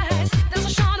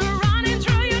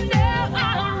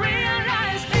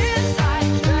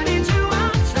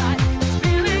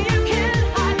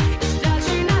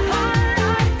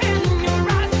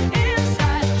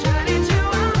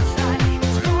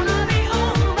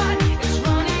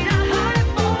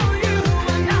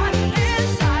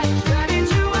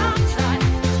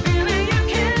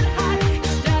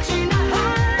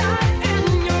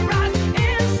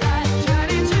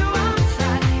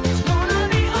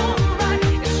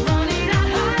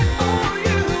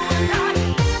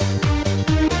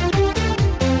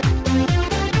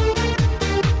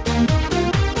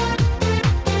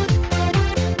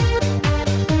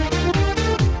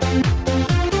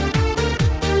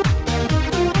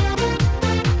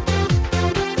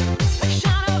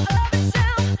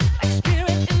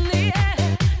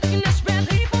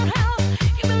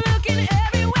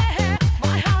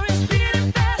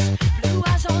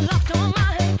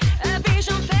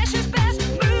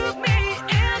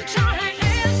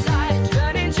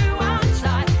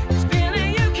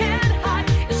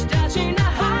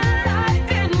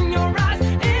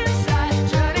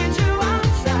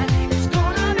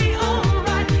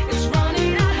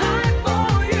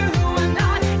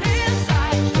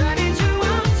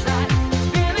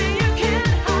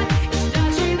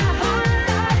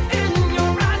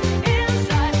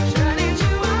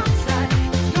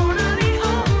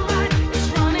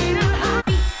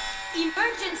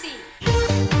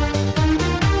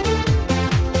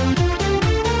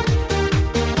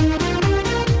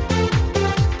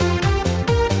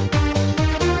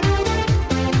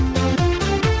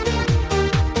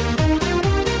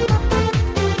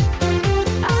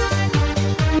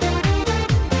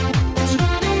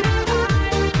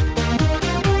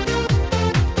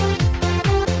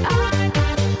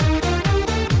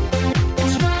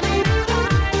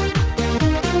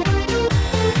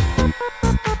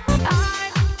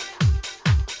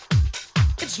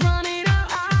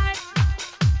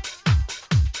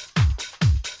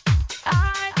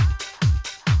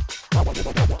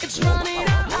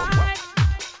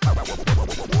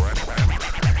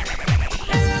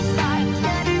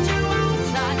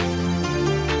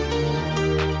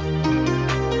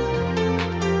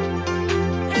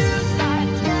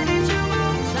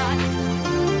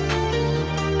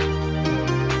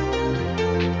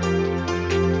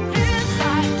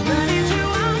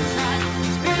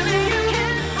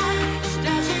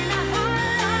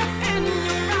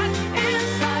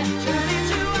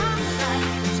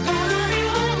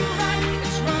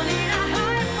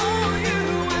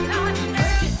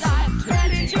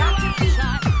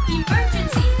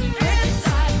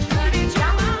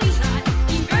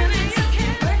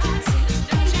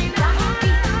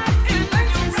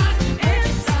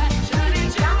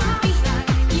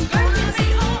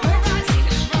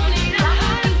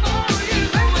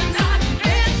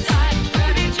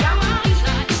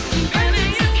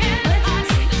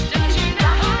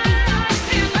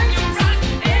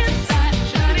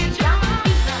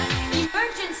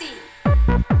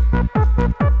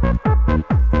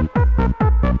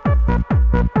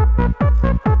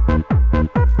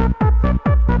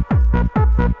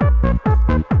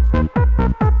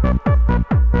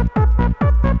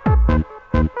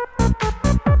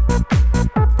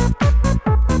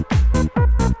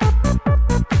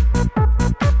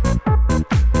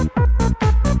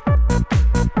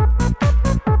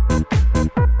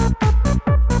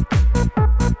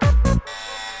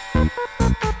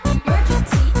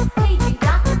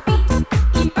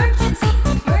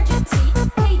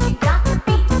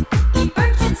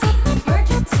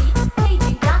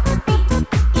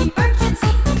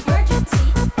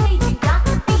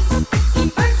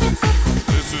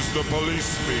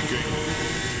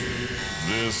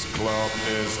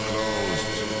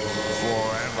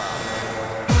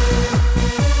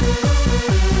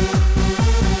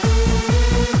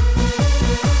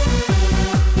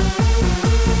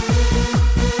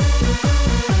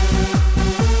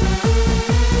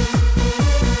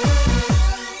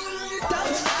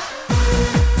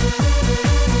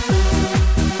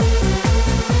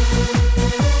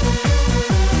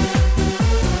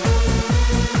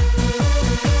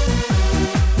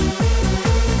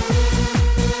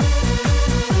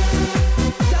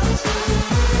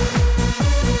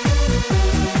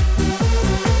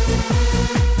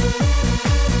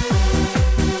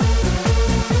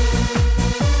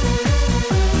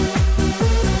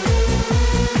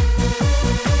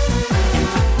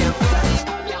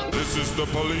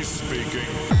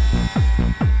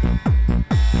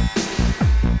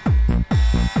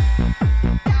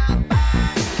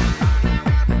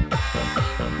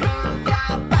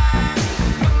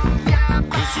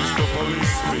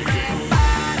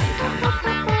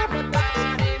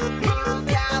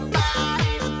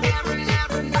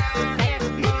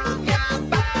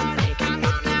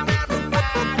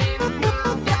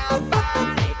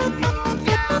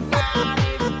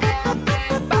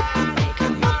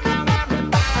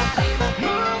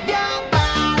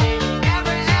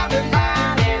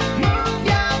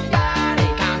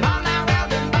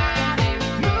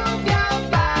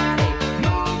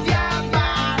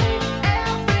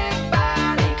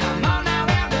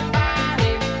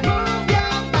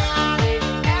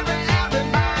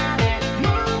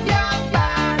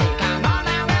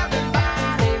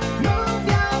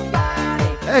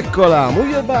 Eccola, Move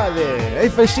Your Body,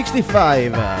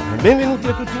 F65, benvenuti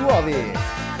a tutti nuovi.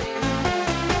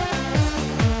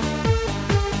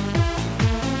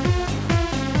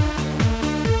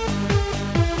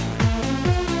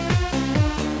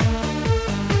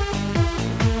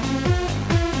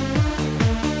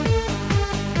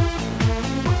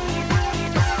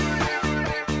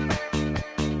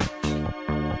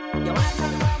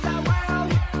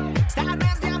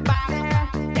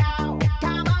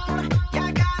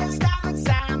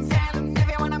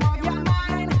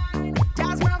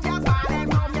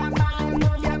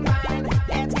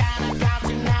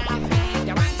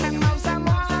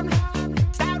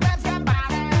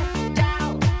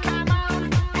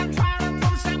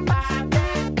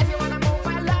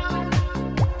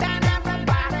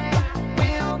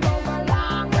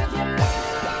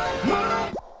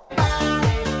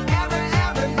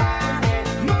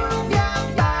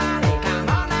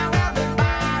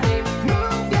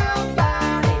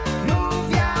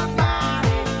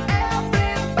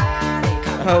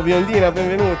 Ciao biondina,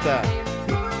 benvenuta.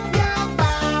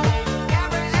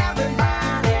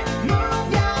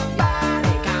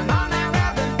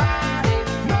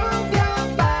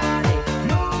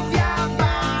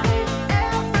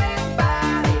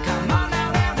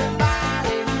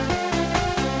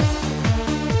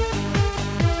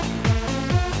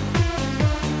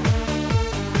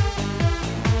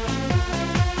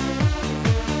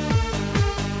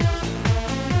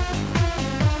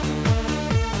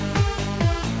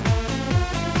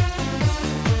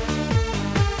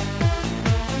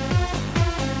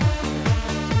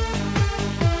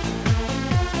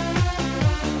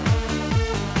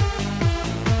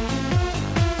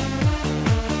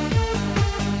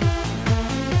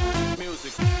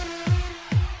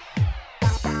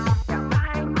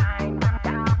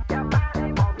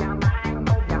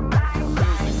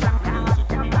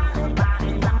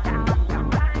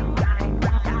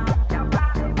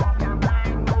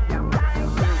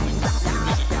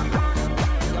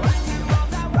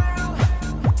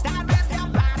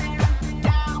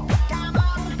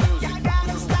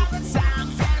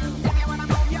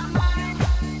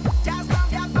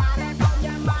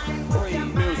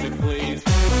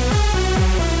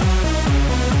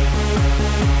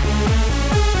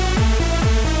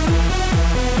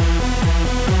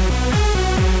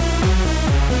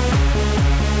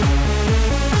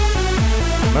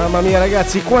 Mamma mia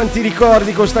ragazzi, quanti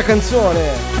ricordi con sta canzone!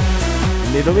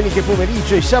 Le domeniche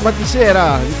pomeriggio, i sabati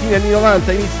sera, di fine anni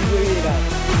 90, inizi 2000.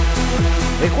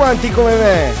 E quanti come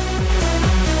me!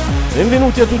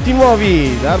 Benvenuti a tutti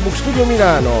nuovi da Hardbook Studio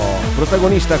Milano,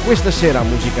 protagonista questa sera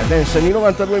musica dance anni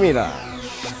 90-2000.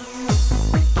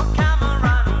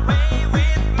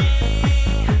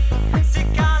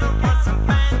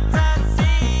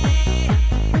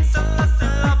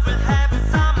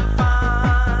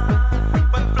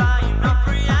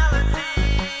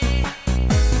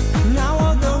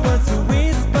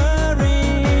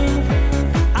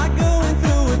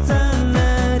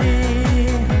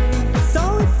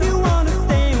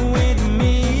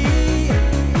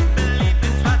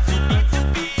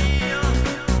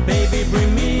 baby,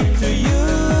 bring me to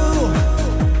you.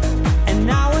 And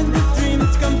now when these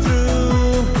dreams come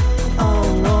true,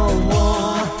 oh, oh,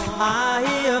 oh, I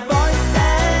hear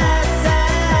voices,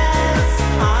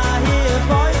 I hear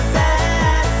voices,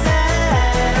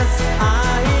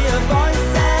 I hear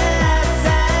voices,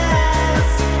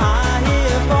 I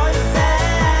hear voices.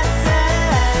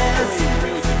 Music,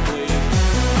 please.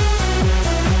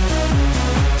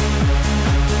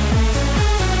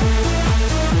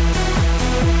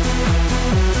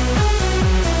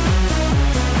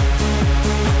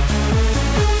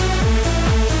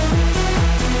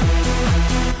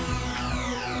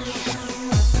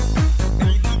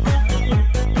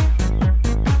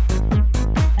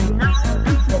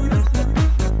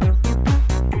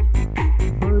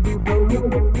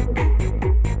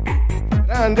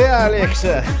 Grande Alex!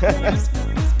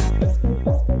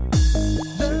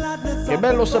 Che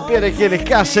bello sapere che le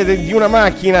casse di una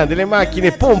macchina, delle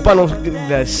macchine, pompano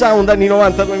il sound anni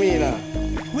 90-2000.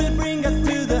 Will bring us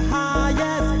to the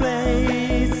highest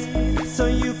place, so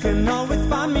you can always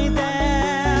find me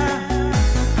there.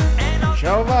 And on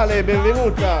Ciao Vale,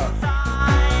 benvenuta! the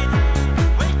side,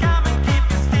 will come and keep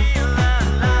you still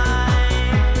alive.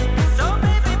 So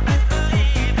baby, please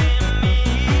believe in me,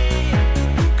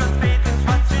 'cause faith is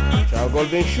what you need. Ciao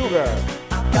Golden Sugar!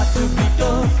 I've got to be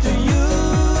close to you.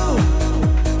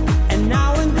 And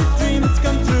now when these dreams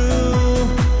come true,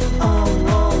 oh,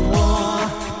 oh, oh,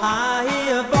 I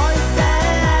hear voices.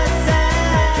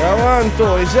 Ciao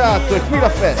Anto, esatto, è qui la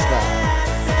festa!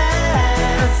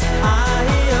 I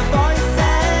hear voices.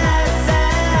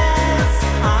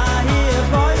 I hear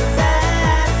voices.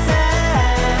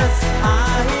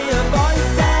 I hear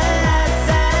voices. I hear voices.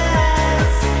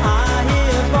 I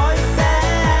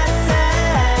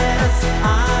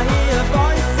hear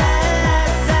voices.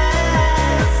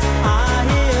 I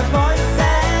hear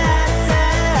voices.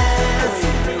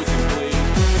 Music, please.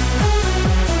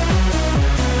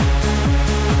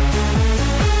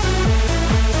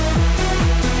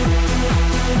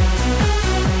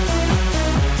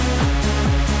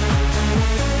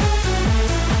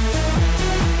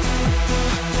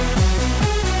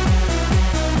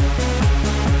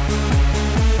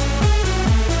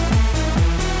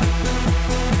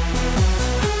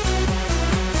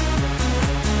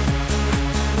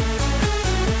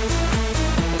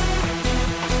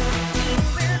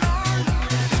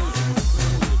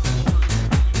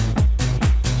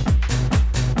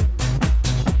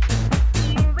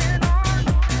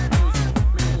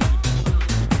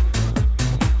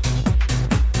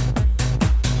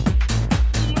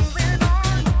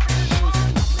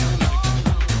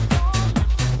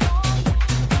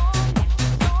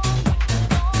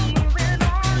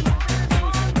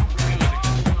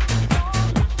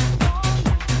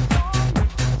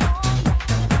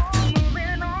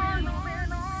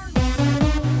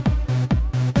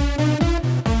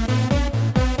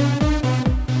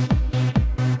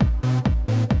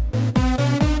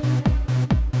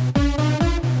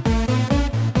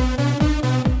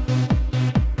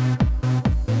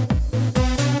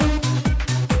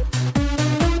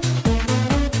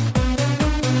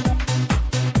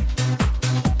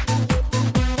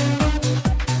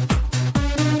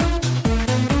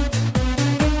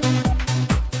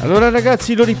 Allora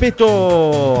ragazzi, lo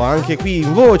ripeto anche qui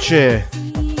in voce,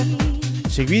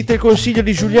 seguite il consiglio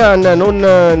di Julian,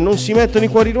 non si mettono i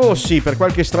cuori rossi, per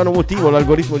qualche strano motivo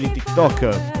l'algoritmo di TikTok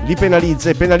li penalizza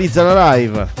e penalizza la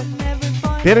live.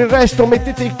 Per il resto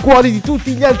mettete i cuori di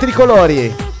tutti gli altri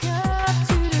colori.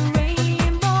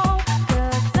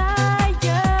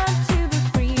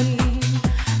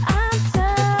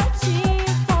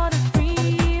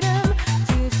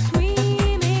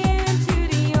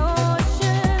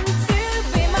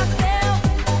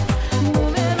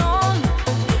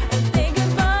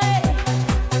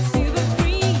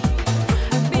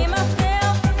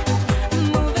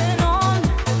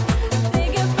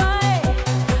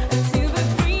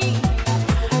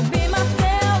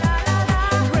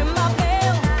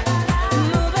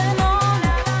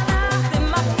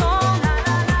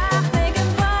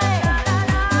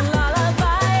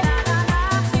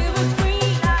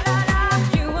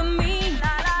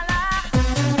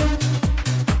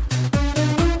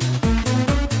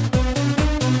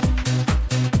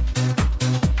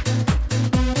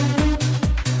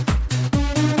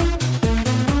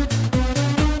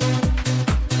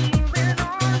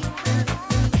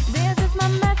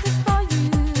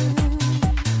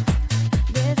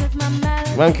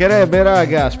 Mancherebbe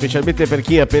raga, specialmente per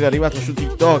chi è appena arrivato su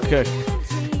TikTok,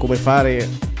 come fare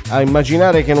a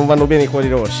immaginare che non vanno bene i cuori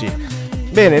rossi.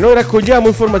 Bene, noi raccogliamo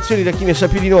informazioni da chi ne sa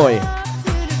più di noi.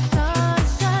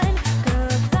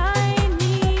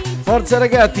 Forza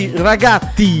ragazzi e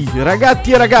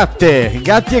ragatti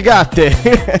e gatte.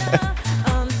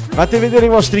 Fate vedere i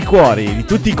vostri cuori di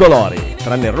tutti i colori,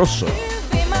 tranne il rosso.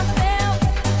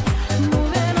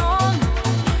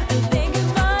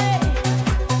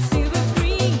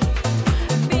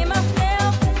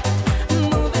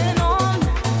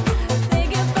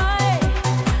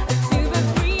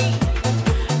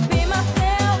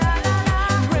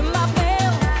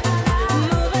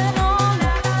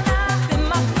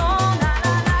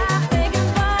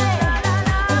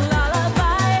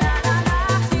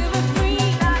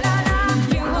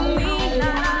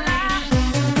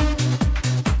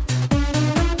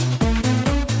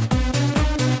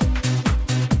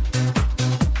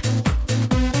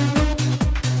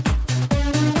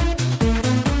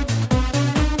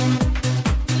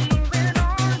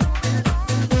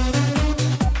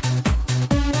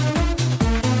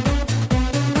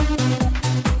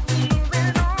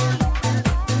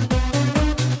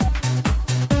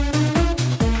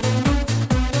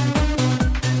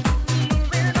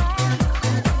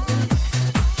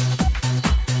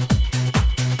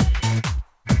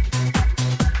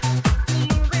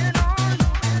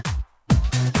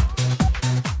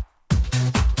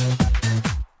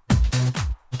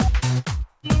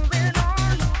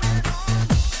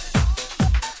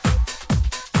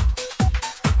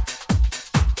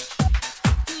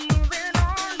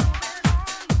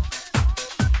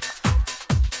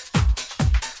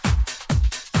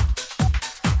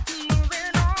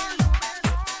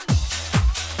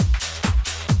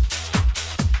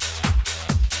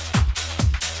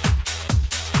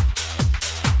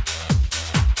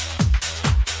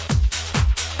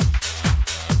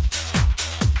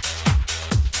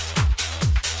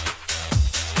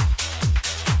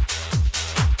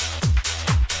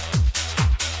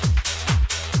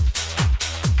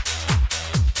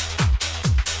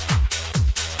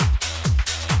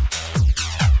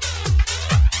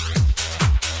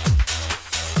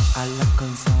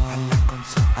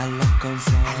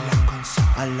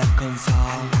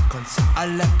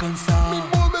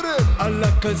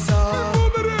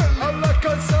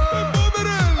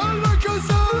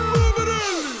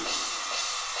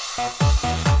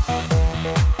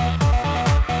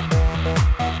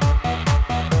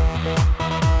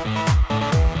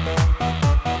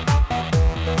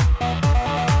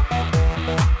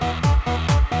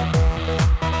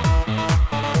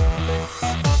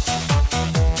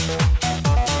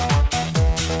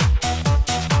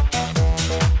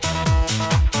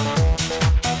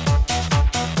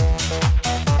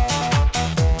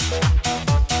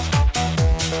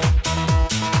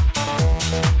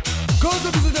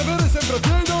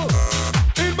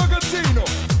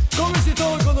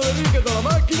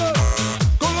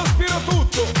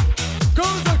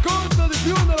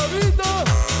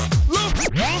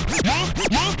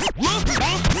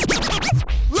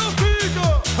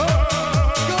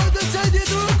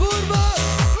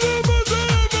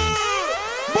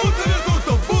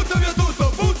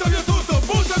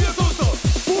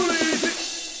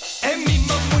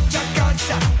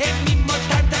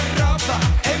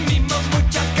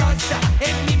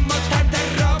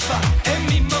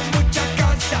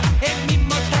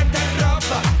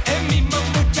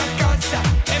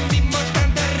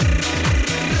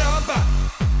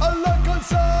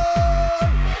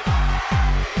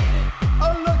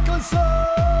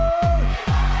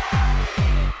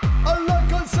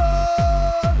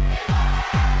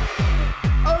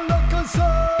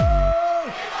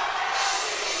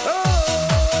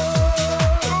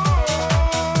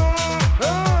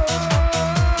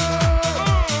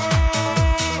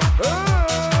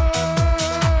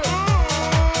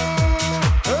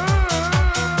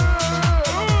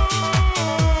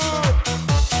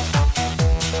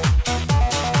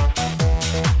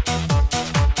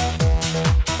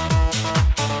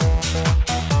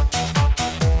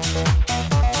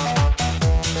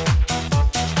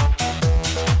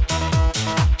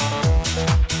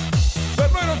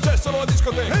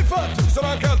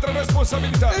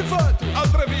 responsabilità, infatti,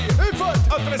 altre vie, infatti,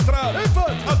 altre strade,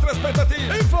 infatti, altre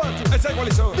aspettative, infatti, e sai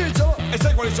quali sono? Dicelo, e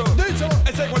sai quali sono? Dicelo,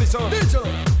 e sai quali sono? Dicelo,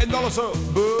 e non lo so. E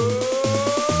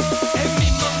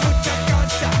Mimmo mucha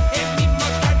cosa, e Mimmo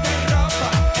tanta roba,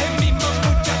 e Mimmo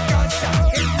mucha cosa,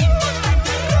 e Mimmo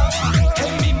tanta roba, e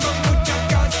Mimmo mucha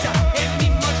cosa, e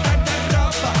Mimmo tanta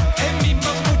roba, e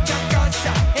Mimmo mucha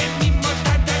cosa, e Mimmo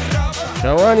tanta roba.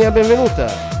 Ciao Ania,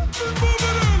 benvenuta.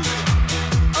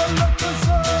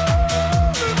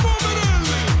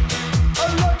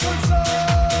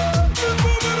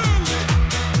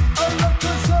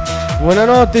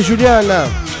 Buonanotte Giuliana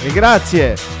e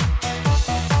grazie.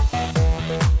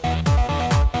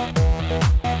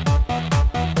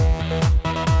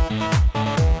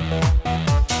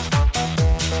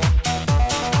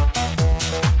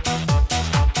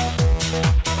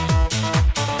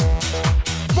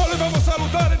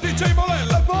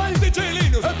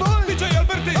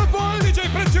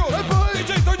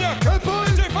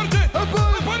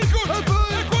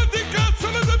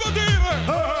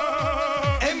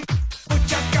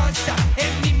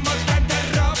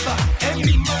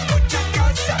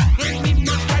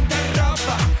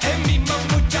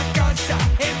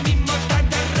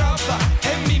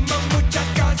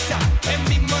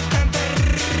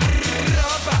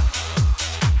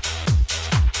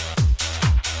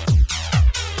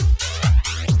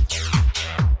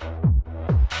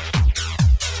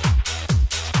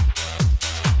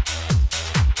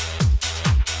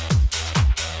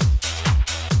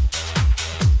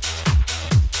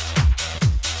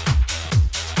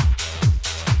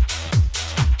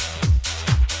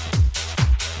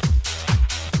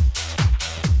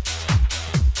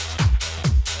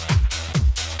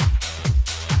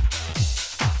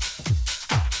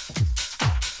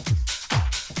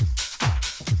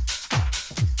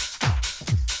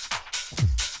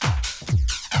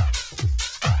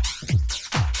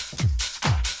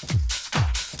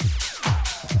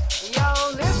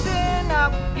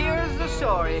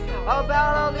 story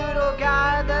about a little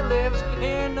guy that lives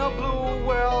in a blue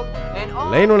world. And all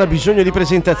Lei non ha bisogno di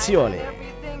presentazioni.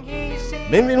 everything he sees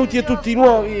Benvenuti a tutti i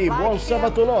nuovi, buon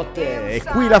sabato notte. È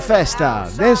qui la festa,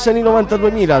 Dance anni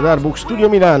 92.000 ad Hardbook Studio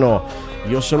Milano.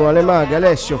 Io sono Ale Mag,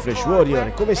 Alessio Flash Warrior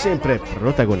e come sempre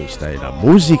protagonista è la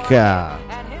musica.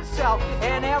 and himself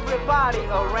and everybody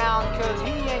around, 'cause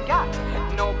he ain't got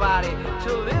nobody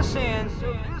to listen.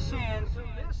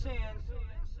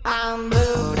 I'm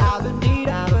blue, I've been need,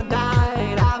 I've been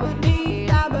died, I've been need,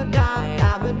 I've been died,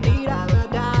 I've been need, I've been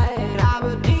died, I've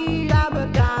been need, I've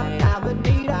been died, I've been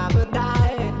need, I've been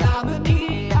died, I've been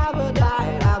need, I've been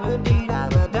died, I've been need,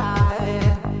 I've been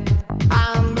died.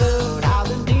 I'm blue, I've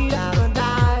been need, I've been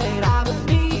died, I've been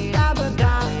need, I've been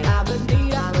died, I've been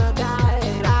need, I've been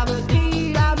died, I've been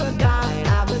need, I've been died,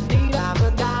 I've been need, I've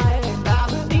been died, I've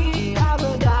been need, I've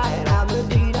been died, I've been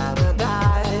need, I've been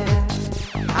died.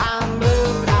 I'm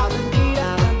blue, I've been need,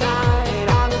 I've been died,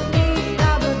 I've been need,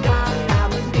 I've been died,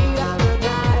 I've been need, I've been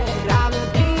died, I've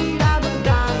been need, I've been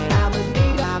died, I've been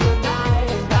need, I've been died,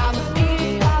 I've been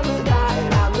need, I've been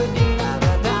died, I've been need, I've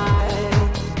been died.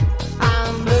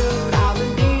 I'm blue, I've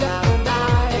been need, I've been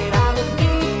died, I've been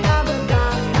need, I've been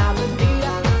died, I've been need,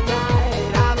 I've been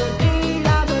died, I've been need,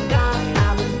 I've been died,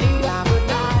 I've been need, I've been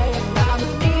died, I've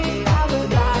been need, I've been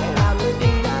died, I've been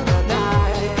need, I've been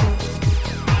died.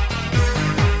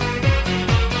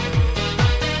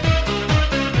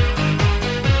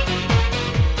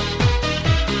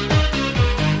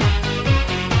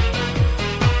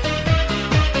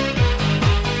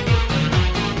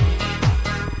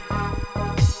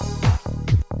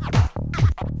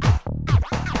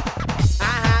 I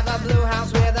have a blue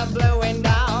house with a blue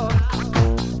window.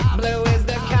 Blue is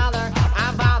the color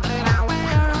I vow that I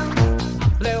wear.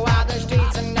 Blue are the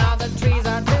streets and all the trees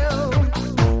are blue.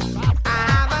 I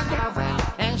have a girlfriend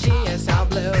and she is so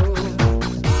blue.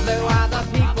 Blue are the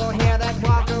people here that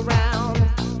walk around.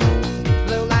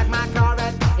 Blue like my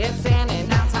Corvette, it's in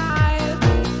and outside.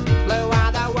 Blue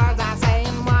are the words I say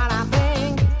and what I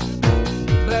think.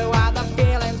 Blue are the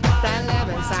feelings that live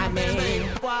inside me. Blue,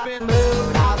 I've been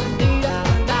need, I've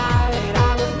been died,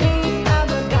 I've been need, I've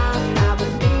been died, I've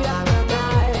been need, I've been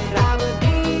died, I've been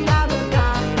need, I've been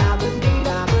died, I've been need,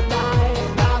 I've been died,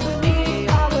 I've been need,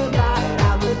 I've been died,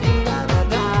 I've been need, I've been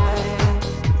died.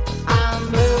 I'm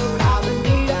blue, I've been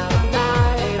need, I've been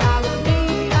died, I've been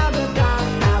need, I've been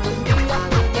died, I've been need, I've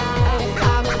been died,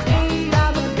 I've been need,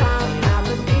 I've been died, I've been need, I've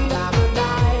been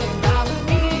died, I've been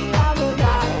need, I've been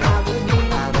died, I've been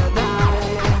need, I've been died.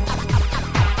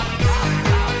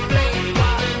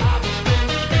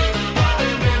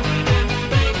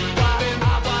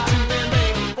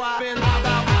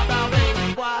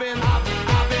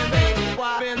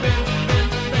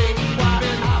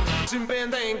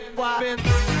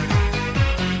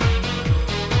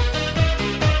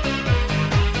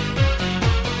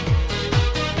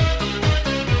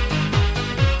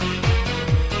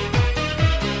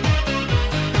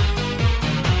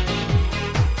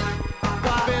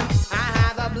 I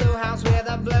have a blue house with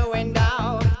a blue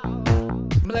window.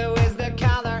 Blue is the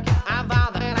color I vow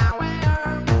that I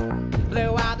wear.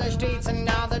 Blue are the streets and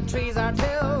all the trees are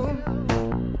too.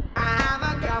 I have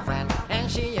a girlfriend and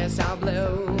she is so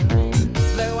blue.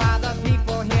 Blue are the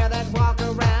people here that walk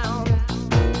around.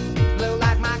 Blue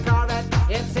like my Corvette,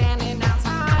 it's in and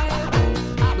outside.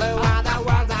 Blue are the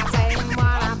words I say and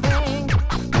what I think.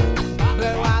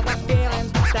 Blue are the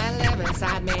feelings that live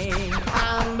inside me.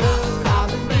 I'm blue, I've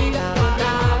been need, I've been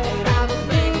died, I've been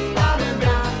need, I've been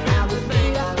died, I've been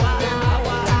need, I've been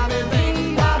died, I've been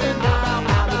need, I've been died, I've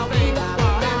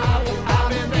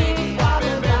been need, I've been died, I've been need, I've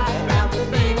been died, I've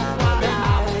been need, I've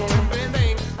been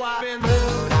died.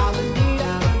 Blue, I've been need,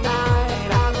 I've been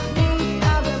died, I've been need,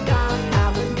 I've been died,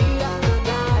 I've been need, I've been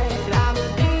died, I've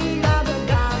been need, I've been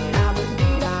died, I've been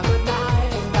need, I've been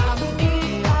died, I've been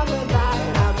need, I've been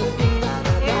died, I've been need, I've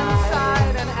been died.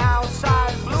 Inside and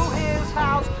outside, blue his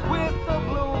house with a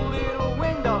blue little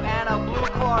window and a blue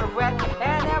Corvette,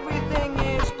 and everything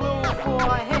is blue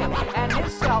for him and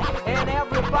himself and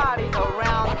everybody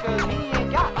around, 'cause he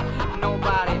ain't got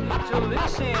nobody to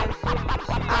listen.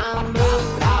 I'm blue,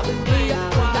 I've been need,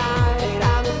 I've been died,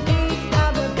 I've been need,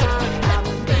 I've been died, I've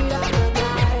been need, I've been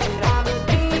died, I've been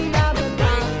need, I've been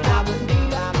died, I've been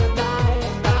need, I've been died,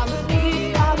 I've been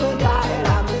need, I've been died,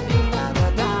 I've been need, I've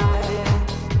been died.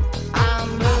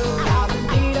 I'm blue, I've been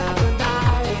need, I've been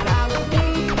died, I've been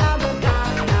need, I've been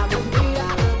died, I've been need,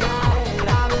 I've been died,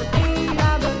 I've been need,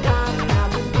 I've been died,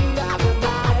 I've been need, I've been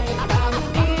died, I've been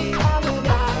need, I've been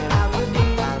died, I've been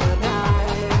need, I've been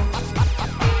died.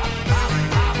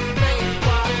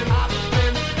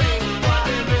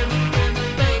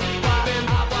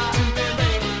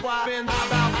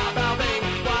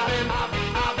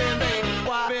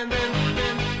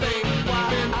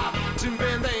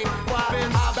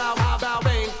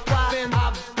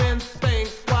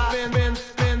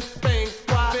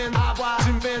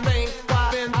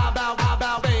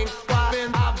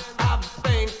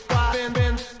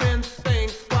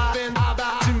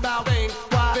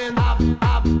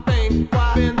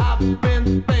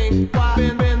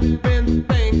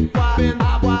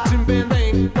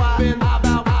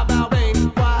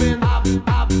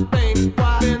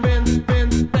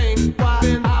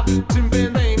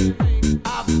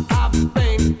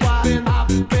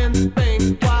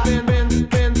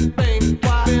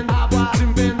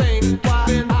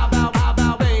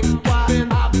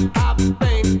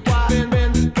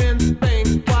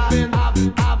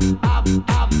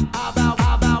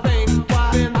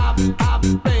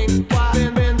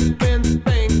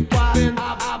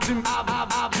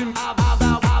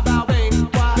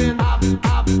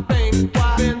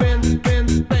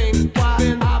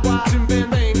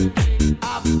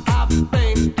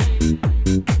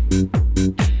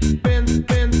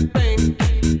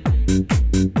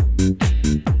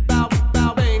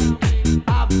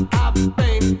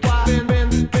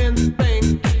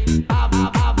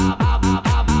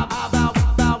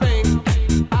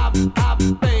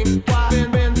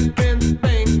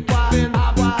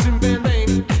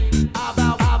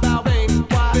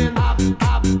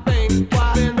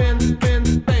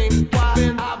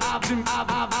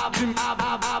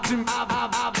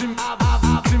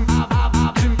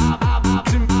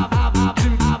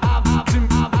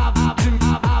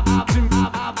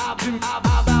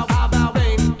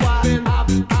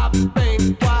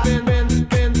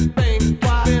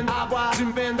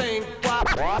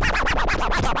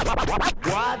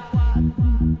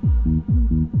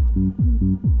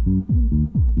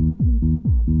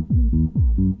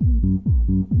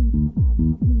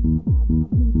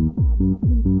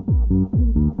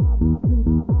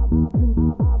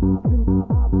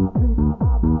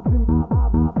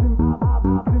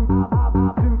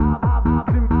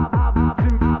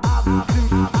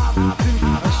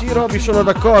 Roby, sono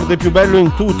d'accordo, è più bello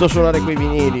in tutto suonare quei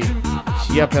vinili,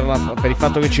 sia per il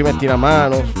fatto che ci metti la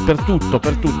mano, per tutto,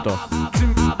 per tutto.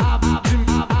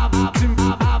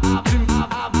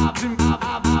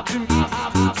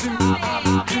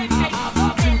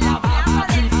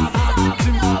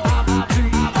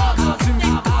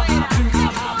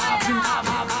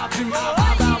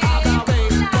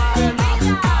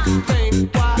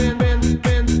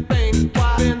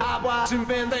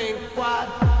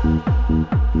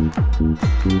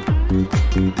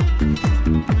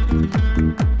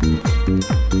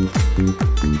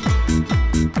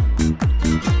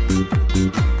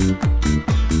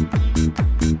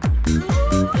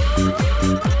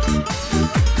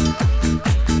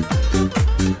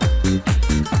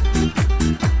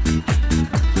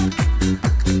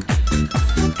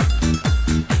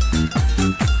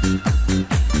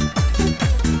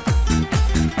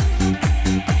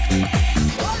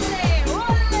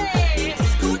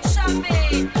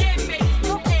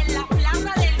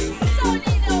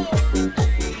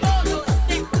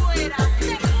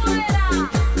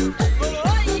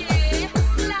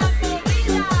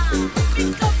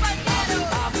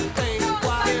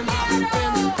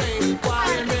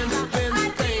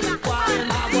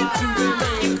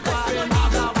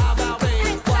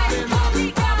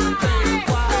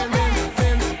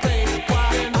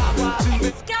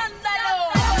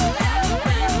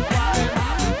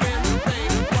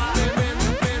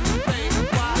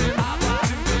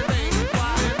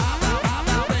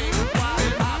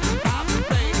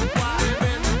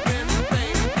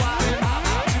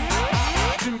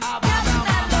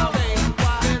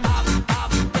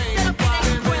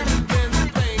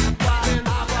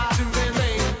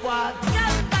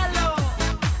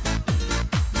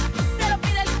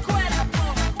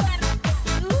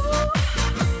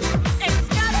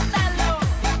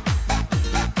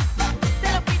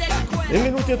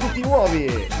 Benvenuti a tutti i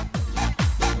nuovi.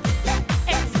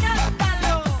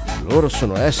 Loro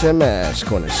sono SMS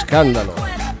con Scandalo.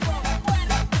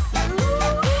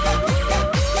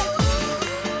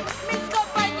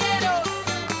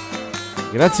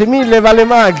 Grazie mille Vale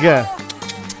Mag.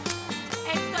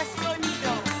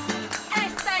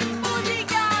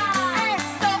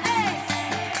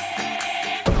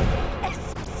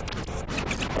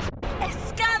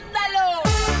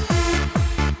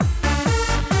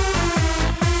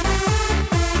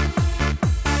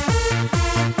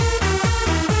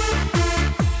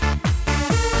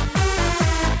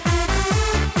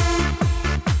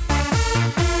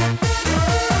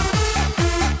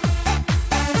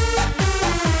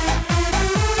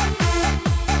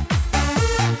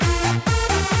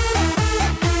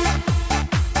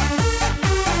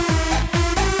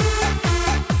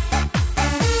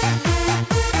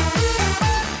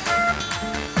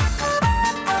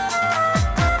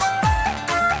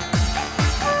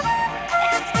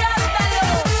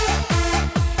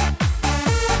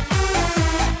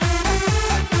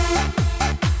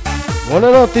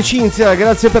 Buonanotte Cinzia,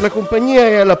 grazie per la compagnia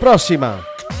e alla prossima.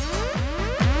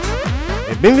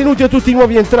 E benvenuti a tutti i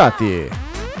nuovi entrati.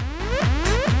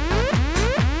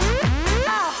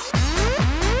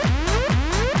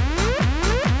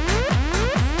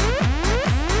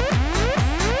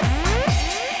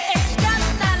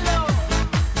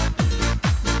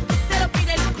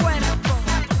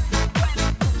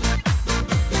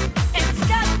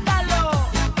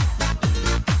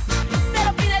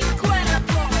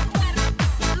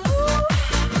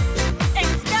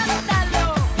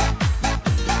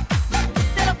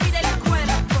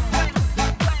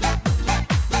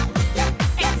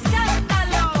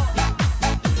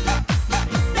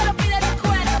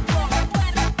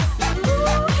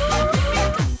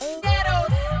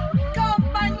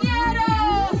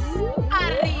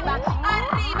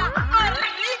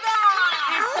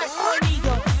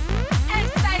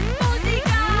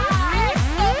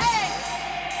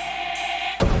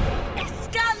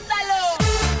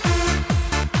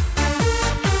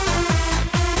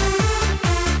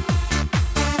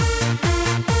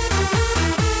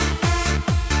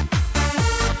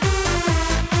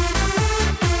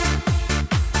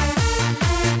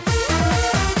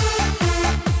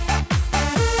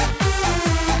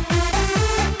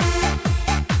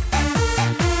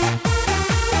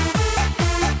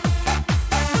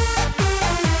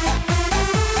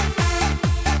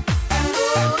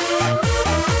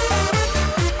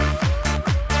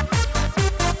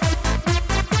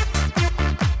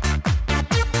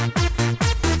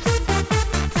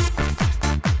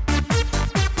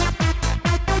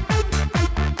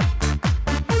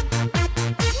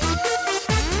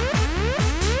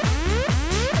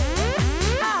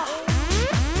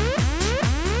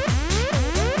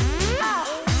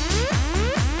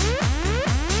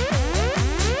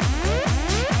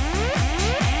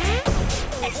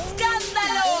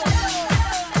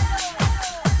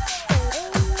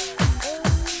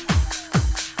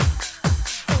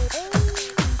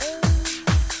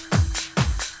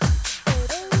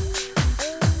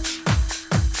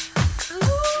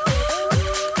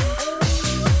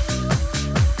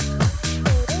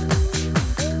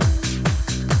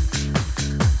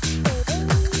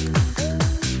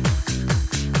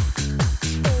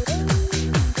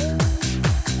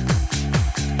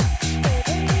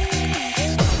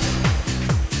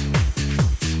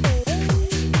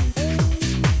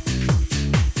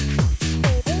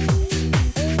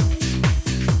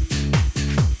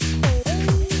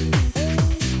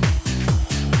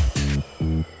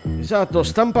 Esatto,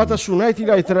 stampata su Nighty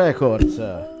Light Records.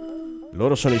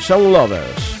 Loro sono i Sound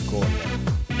Lovers con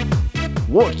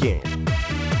Walking.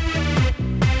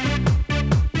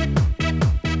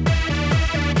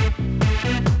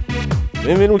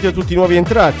 Benvenuti a tutti i nuovi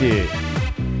entrati.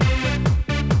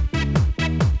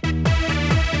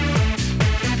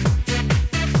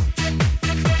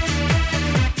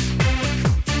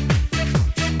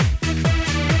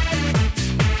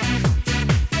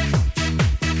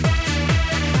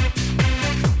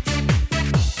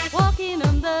 Walking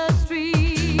on the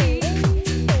street,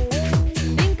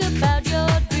 think about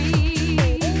your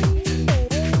dreams.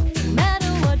 No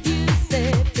matter what you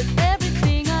say, 'cause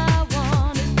everything I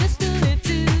want is just to live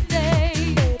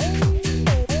today.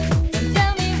 Don't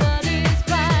tell me what is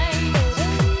right,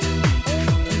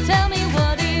 don't tell me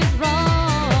what is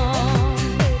wrong.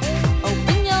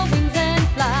 Open your wings and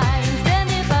fly, and stand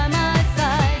here by my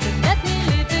side, and let me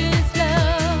live this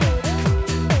love.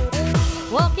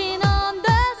 Walking on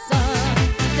the sun,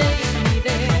 take me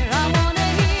there. I wanna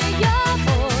hear your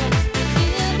voice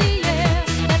in the air.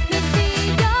 Let me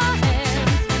see your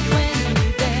hands when you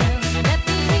dance. Let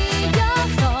me hear your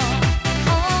song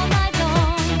all night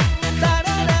long.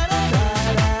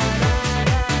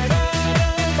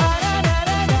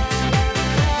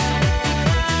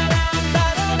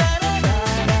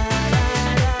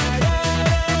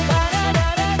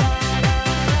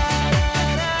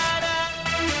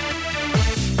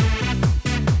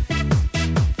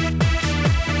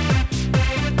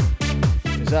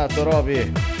 Esatto,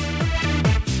 Roby.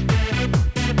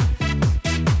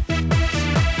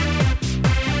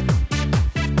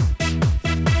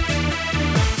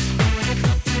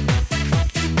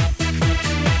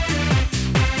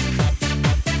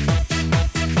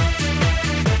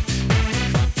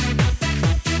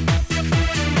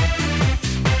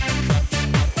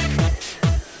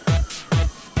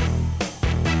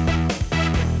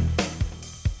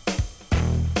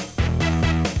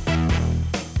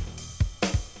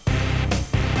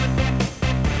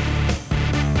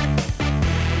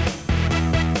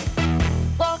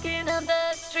 Walking on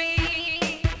the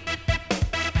street,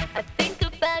 I think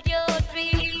about your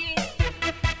dreams.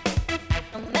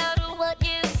 No matter what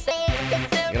you say,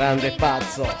 'cause Grande everything I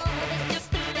pazzo. want is just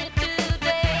to live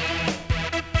today.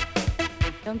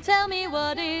 Don't tell me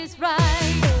what is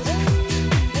right,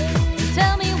 don't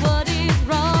tell me what is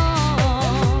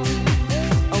wrong.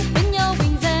 Open your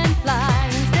wings and fly,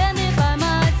 and stand here by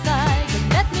my side,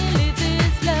 and let me live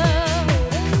this love.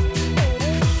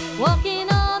 Walking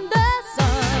on the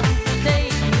sun,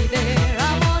 take me there.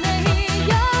 I wanna hear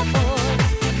your voice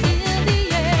in the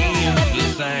air. Let me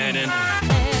see your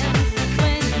hands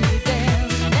when you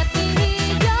dance. Let me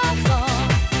hear your song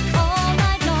all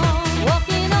night long.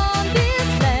 Walking on this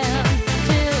land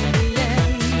till the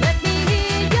end. Let me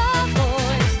hear your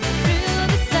voice through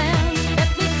the sand.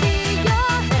 Let me see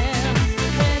your hands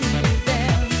when you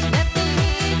dance. Let me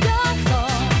hear your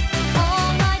song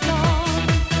all night long.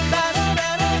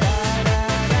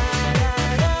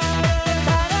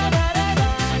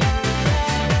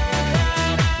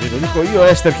 Ve lo dico io,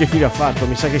 Esther, che fine ha fatto?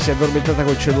 Mi sa che si è addormentata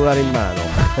col cellulare in mano.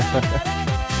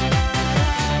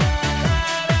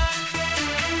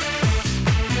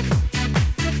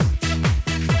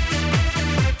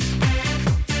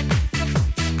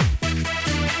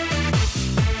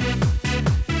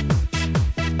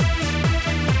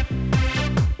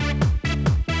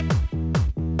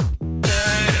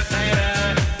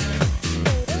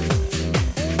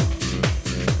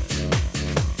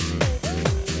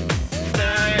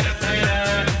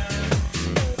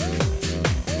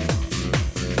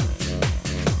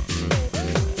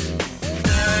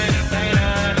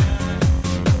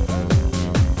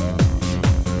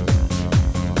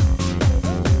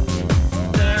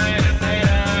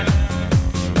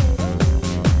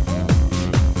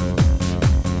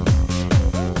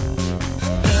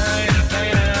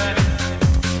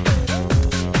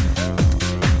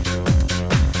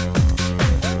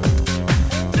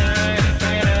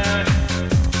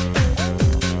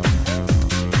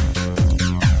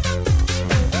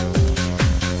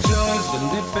 Just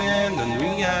independent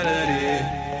reality.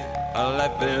 Our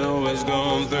life is always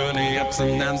going through the ups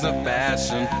and downs of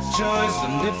passion. Choice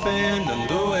independent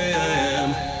the way I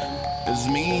am. It's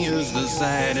me who's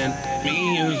deciding,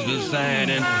 me who's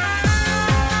deciding.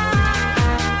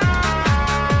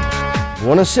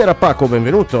 Buonasera Paco,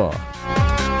 benvenuto.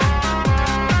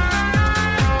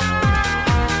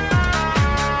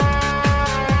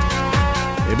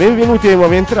 E benvenuti ai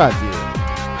nuovi entrati.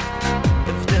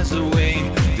 If there's a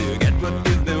way to get what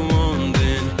you've been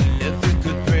wanting, if you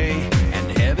could pray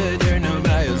and have it here now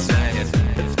by your side,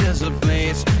 if there's a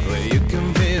place where you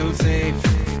can feel safe,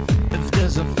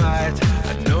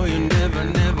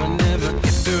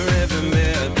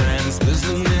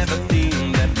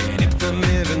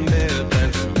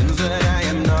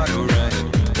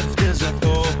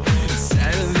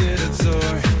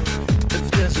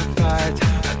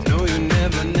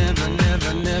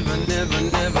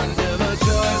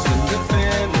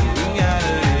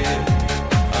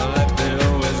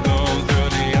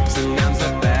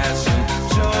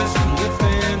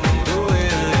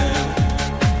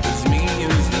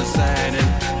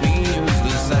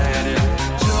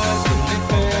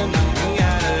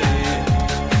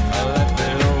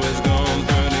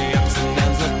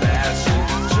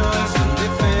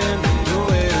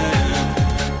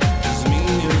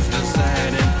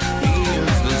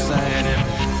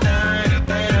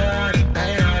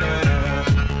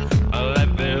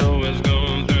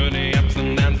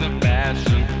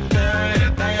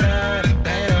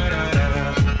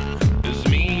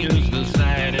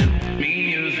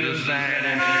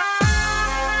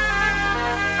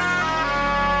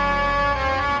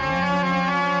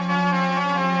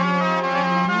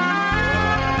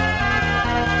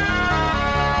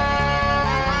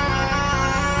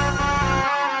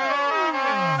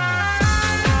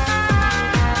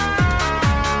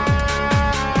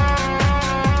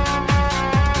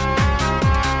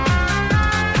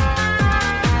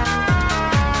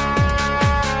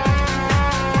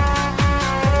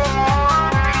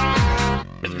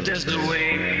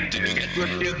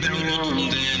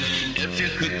 If you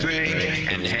could pray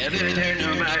and have it turn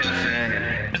by your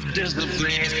side, if there's a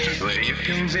place where you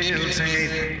can feel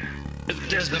safe, if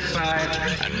there's a fight,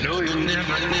 I know you'll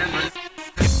never.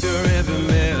 If you're having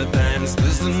bad times,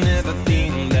 there's never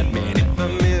thing that made. If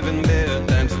I'm having bad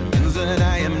times, it means that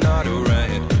I am not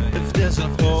alright. If there's a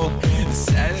hole,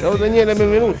 Ciao Daniele,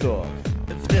 benvenuto.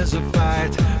 if there's a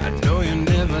fight, I know you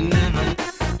never.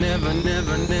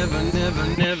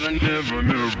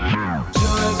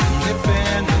 Just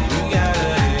independent, we got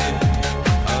it.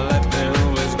 Our life been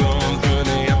always going through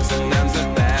the ups and downs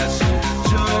of passion.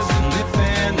 Just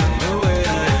independent, the way I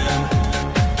am.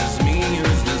 It's me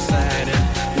who's deciding,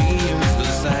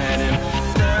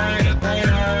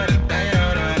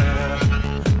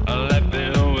 Our life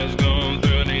been always going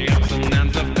through the ups and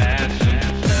downs of passion.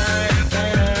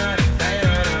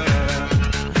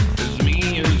 It's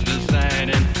me who's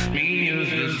deciding,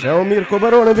 Ciao Mirko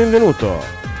Barone,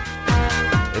 benvenuto.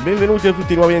 E benvenuti a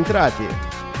tutti i nuovi entrati.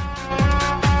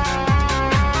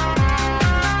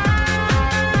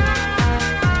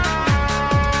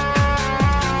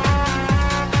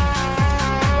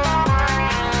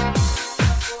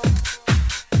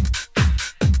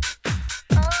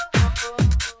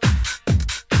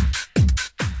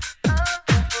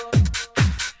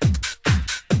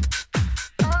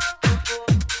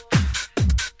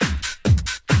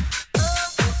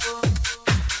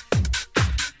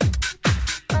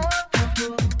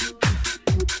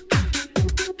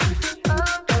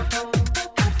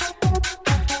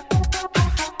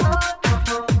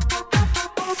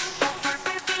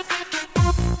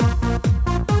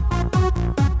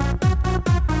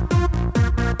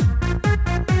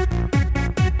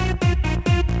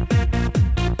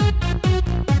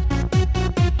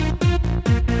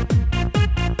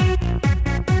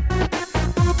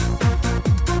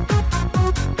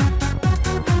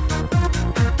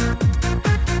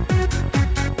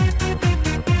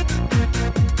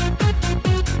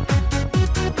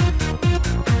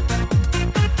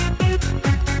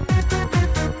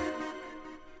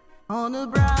 On a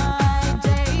bright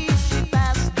day, she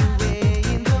passed away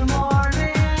in the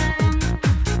morning.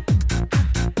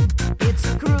 It's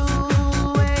a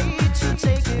cruel way to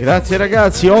take it. Grazie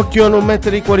ragazzi, occhio a non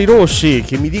mettere i cuori rossi,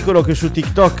 che mi dicono che su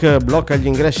TikTok blocca gli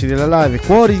ingressi della live,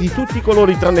 cuori di tutti i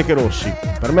colori tranne che rossi.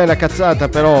 Per me è una cazzata,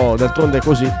 però d'altronde è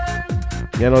così.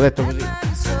 Mi hanno detto così.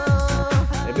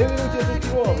 E benvenuti a tutti i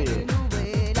nuovi.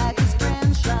 Away like a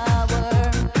spring shower.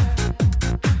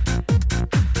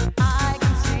 I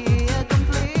can see a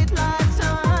complete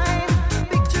lifetime.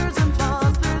 Pictures and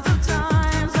posters of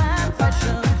times and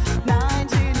fashion.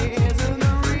 19 years and the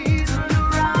reason to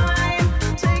rhyme.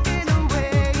 Taken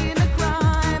away in a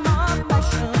crime of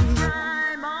passion.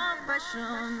 Crime of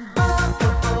passion.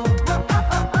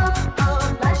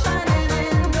 Light shining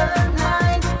in the night. Light shining in the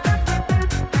night.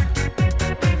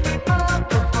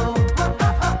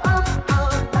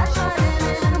 Light shining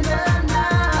in the night. Light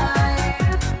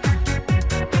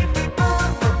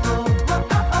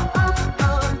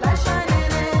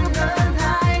shining in the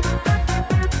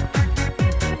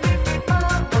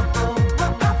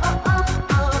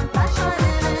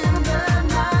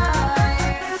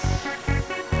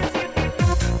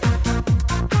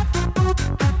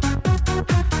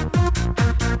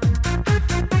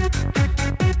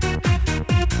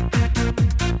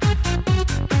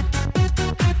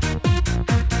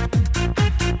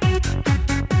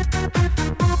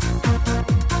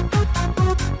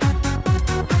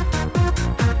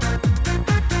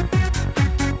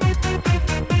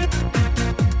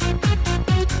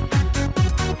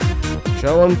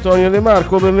Ciao Antonio De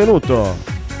Marco, benvenuto.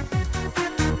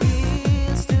 He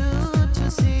stood to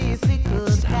see if he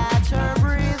could catch her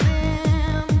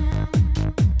breathing.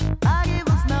 He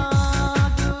was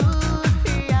not good.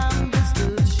 He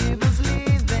understood she was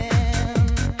leaving.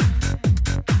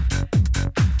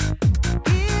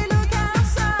 He looked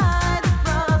outside the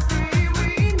frosty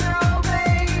window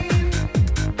pane.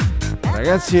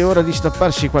 Ragazzi, è ora di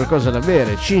stapparsi qualcosa da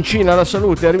bere. Cincina alla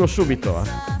salute, arrivo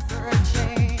subito.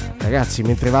 Ragazzi,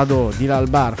 mentre vado di là al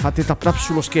bar, fate tap tap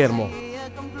sullo schermo. A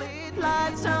complete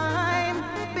lifetime.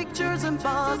 Pictures and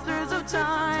posters of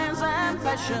times and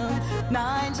fashion.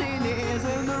 19 years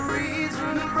and the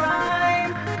reason to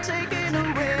rhyme. Taken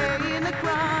away in a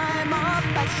crime of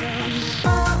passion.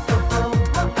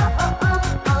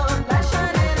 Light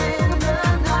shining in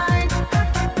the night.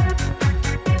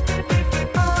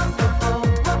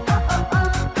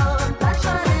 Light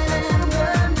shining in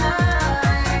the night.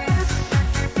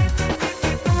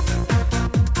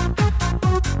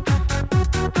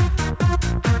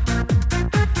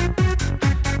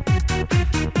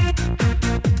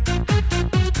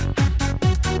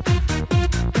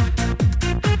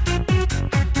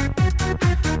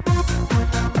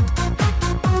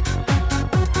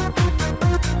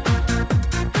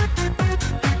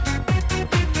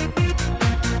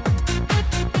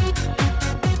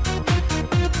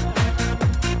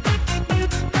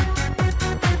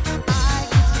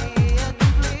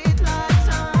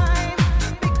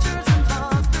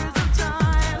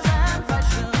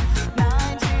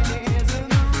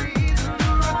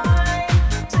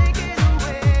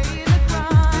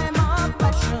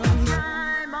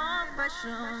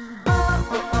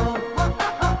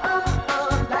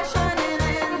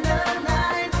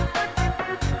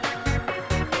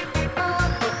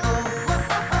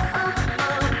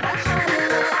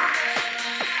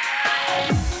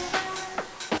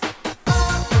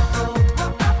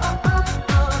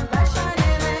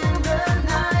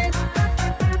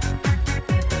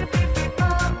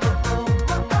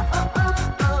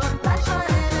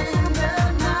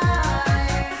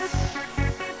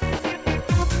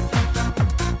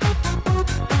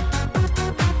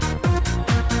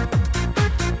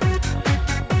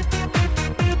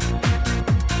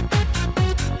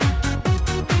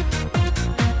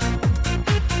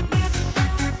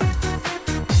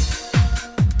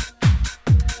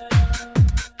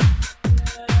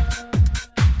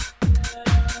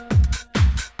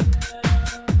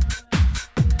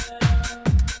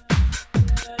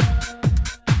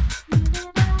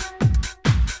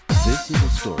 This is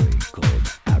a story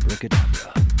called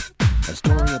Abracadabra. A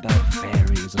story about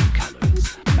fairies and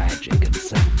colors, magic and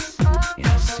sense, in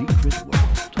a secret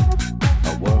world.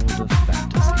 A world of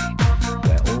fantasy,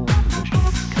 where all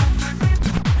wishes come true.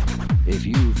 If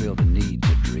you feel the need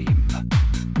to dream,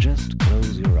 just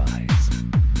close your eyes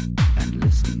and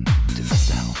listen to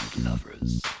Sound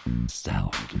Lovers.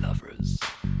 Sound Lovers.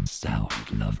 Sound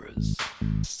Lovers.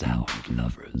 Sound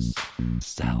Lovers.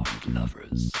 Sound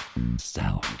Lovers.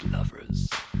 Sound Lovers.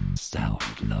 Sound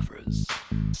Lovers.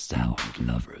 Sound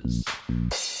Lovers.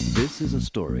 This is a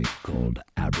story called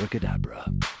Abracadabra.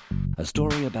 A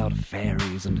story about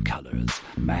fairies and colors,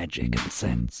 magic and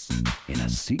sense, in a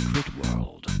secret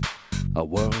world. A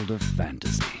world of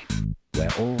fantasy,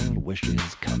 where all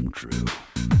wishes come true.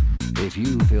 If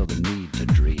you feel the need to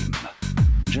dream,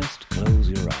 just close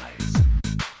your eyes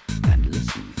and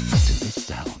listen to the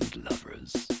Sound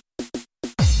Lovers.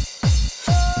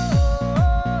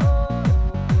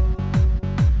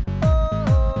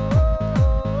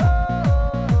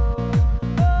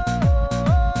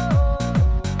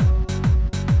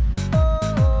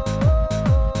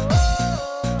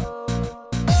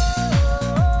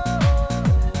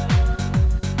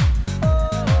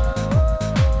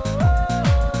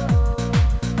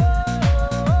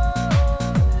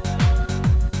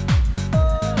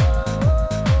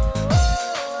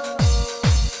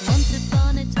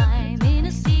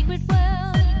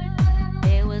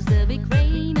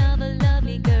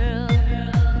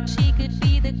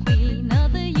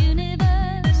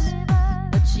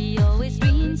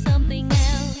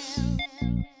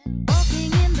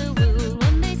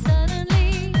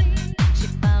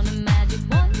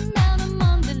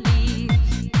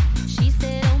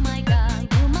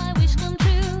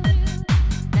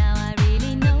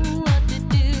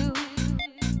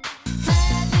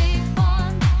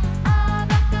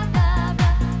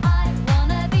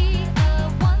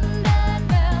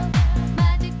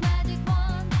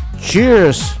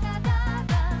 Cheers!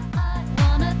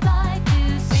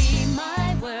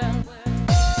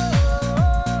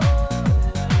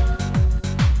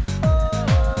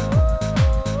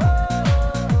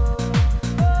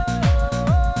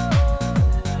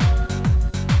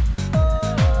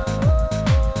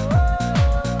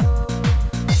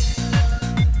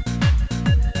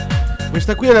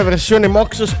 Questa qui è la versione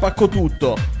Mox Spacco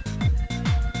Tutto.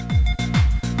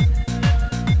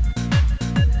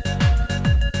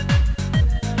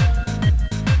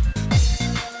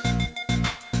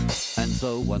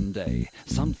 One day,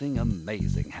 something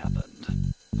amazing happened.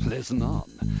 Listen on.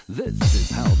 This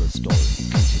is how the story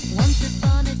continues. Once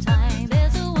upon a time,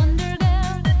 there's a wonder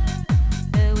girl.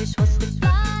 Her wish was to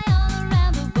fly all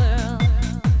around the world.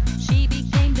 She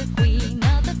became the queen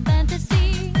of the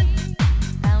fantasy.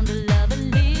 Found a love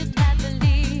and lived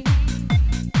happily.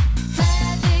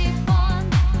 Magic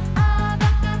wand,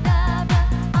 abracadabra.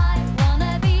 I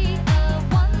wanna be a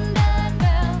wonder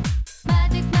girl.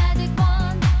 Magic, magic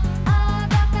wand.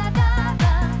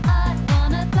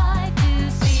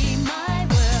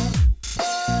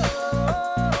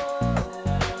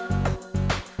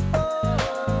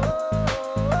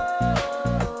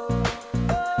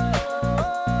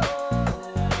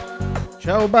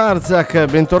 Ciao Barzak,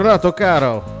 bentornato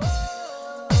caro.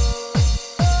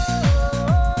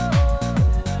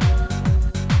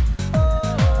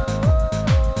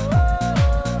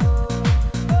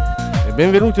 E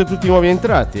benvenuti a tutti i nuovi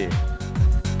entrati.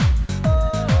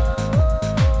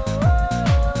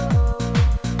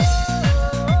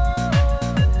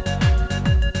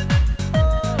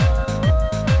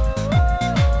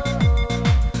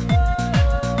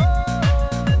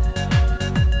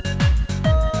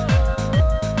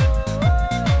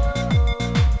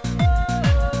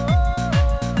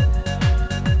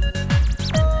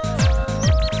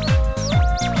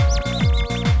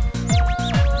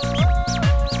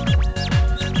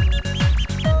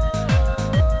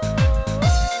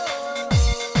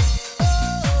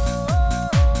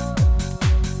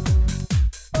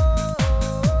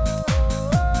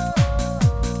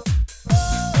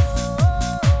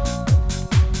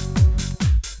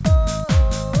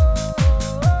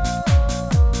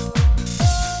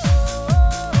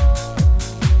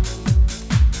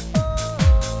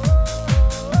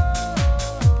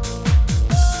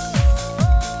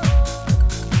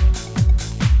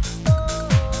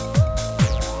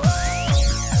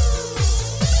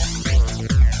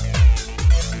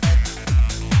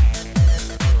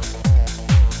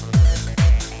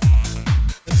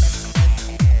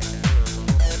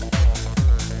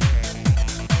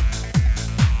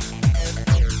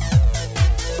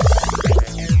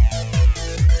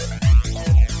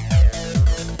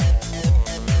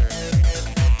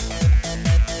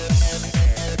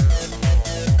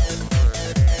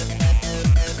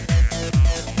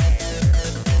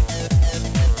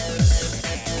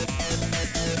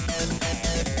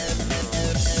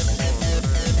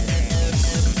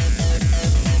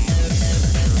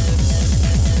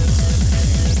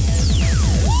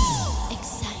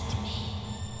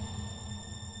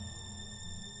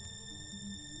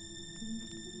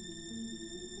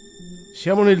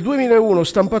 Siamo nel 2001,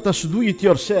 stampata su Do It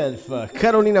Yourself,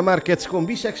 Carolina Marquez con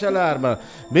Bisex Alarm.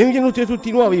 Benvenuti a tutti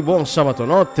nuovi, buon sabato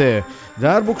notte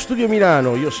da Hardbook Studio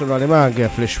Milano. Io sono Alemag,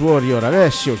 Flash Warrior,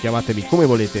 Alessio, chiamatemi come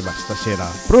volete, ma stasera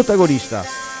protagonista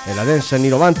è la dance anni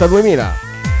 90-2000.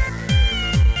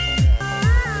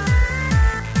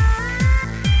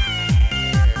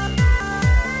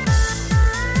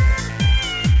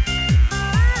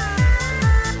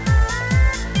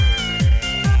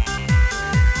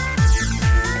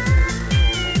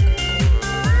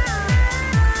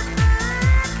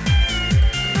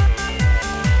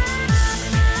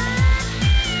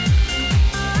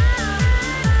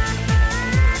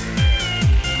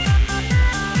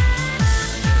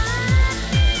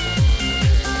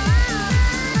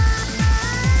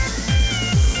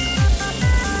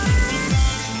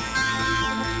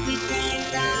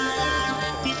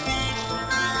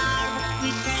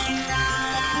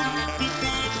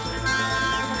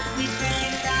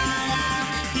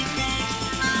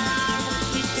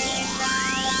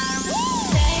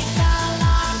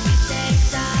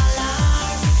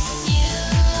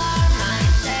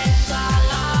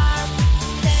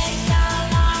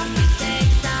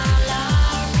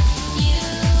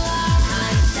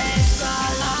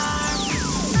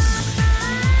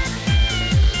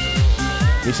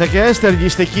 Mi sa che Esther gli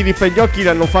stecchini per gli occhi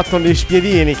l'hanno fatto negli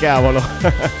spiedini, cavolo.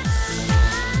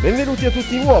 Benvenuti a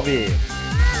tutti i nuovi. Eres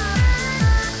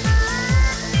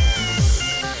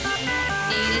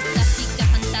plástica,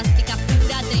 fantástica,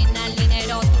 pura adrenalina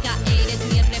erótica. Eres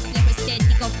mi reflejo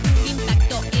estético, puro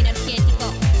impacto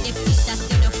energético.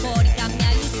 Excitación eufórica, mi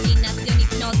alucinación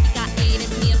hipnótica. Eres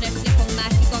mi reflejo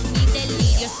mágico, mi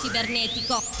delirio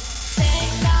cibernético.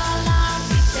 Sex alarm,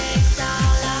 sex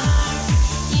alarm.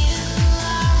 You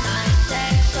are my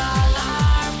sex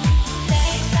alarm.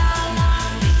 Sex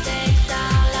alarm, sex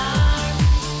alarm.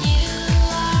 You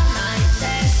are my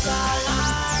sex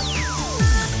alarm.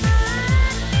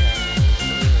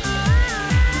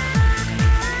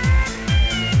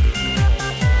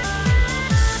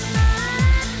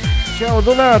 Ciao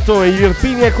Donato, il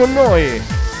Irpini è con noi.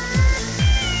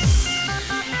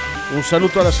 Un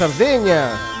saluto alla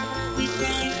Sardegna,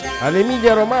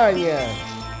 all'Emilia Romagna,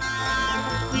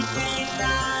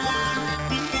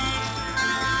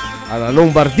 alla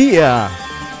Lombardia.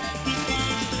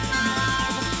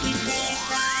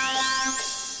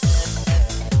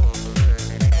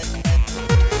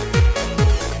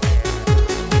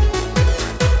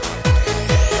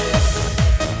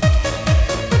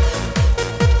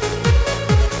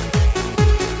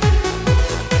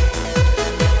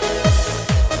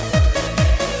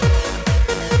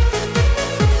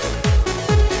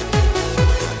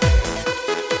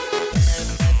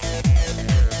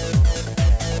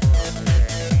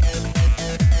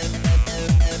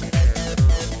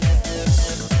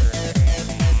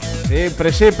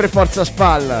 Sempre forza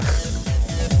spalla.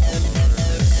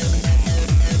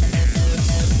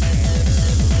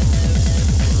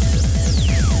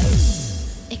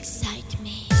 Excite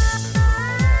me.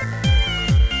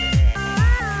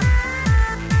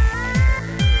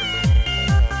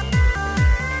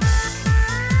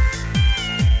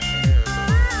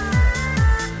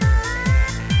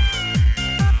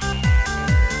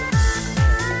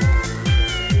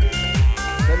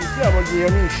 Salutiamo gli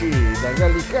amici da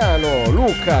Gallicano,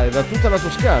 Luca e da tutta la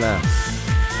Toscana.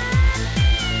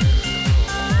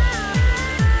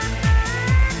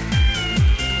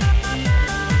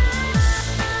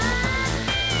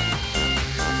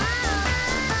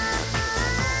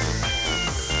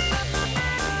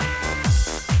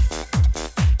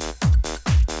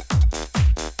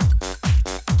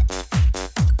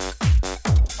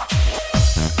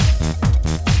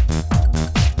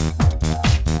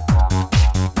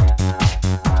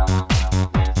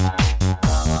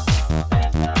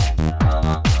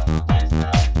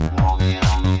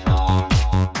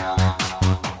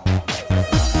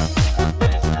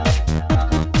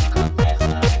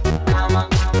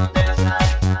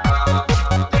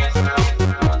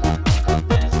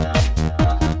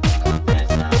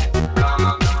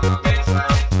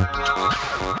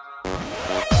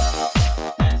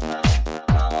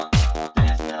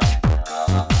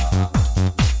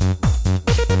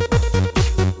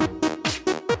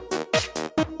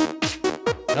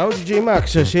 Ciao DJ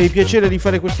Max, se hai piacere di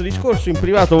fare questo discorso in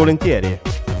privato volentieri.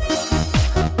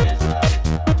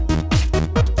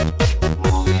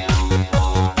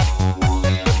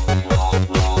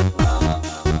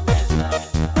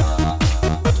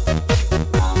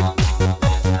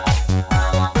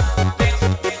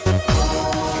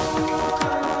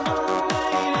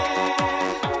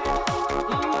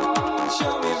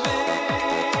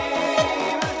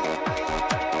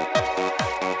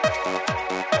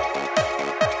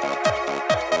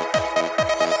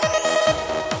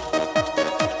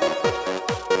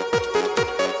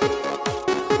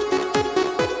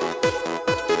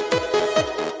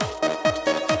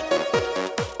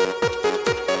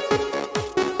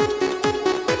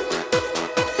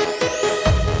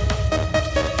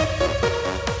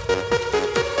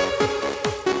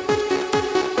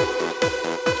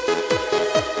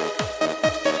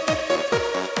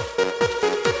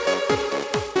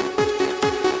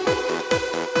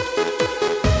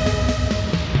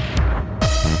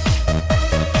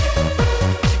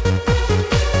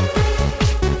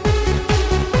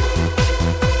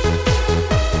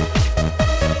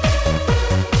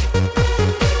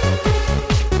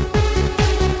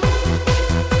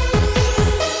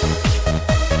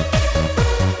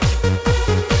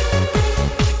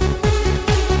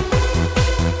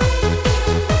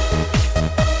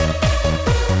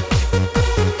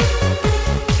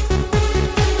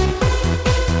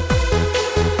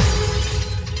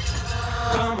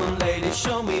 ready,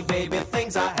 show me, baby,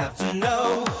 things I have to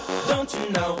know. Don't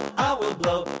you know I will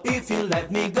blow if you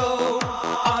let me go?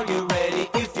 Are you ready?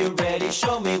 If you're ready,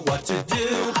 show me what to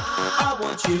do. I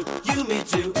want you, you me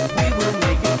too. We will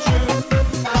make it true.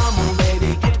 Come on,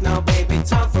 baby, get now, baby,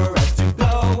 time for us to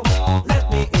go.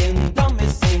 Let me in, don't me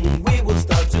sing, we will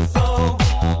start to flow.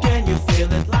 Can you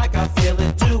feel it like I feel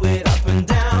it? Do it up and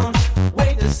down.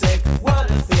 Wait a sec, what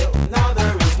I feel, now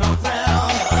there is no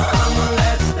clown. Come on,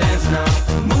 let's dance now,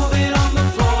 move it on the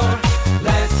floor.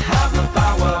 Let's have the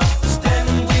power, stand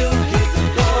and we'll kick the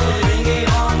door. Bring it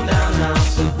on down now,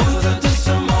 so move it to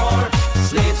some more.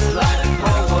 Slip, slide and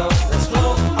power, let's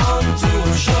flow onto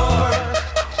shore.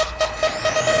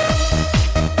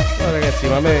 No, ragazzi,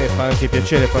 ma a me fa anche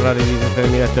piacere parlare di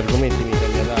determinati argomenti mica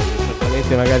in radio,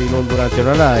 certamente magari non durante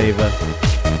una live.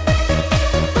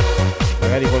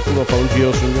 Magari qualcuno fa un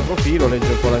giro sul mio profilo, legge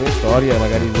un po' la mia storia e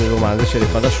magari due domande se le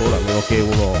fa da sola, a meno che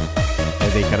uno è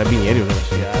dei carabinieri o della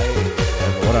CIA e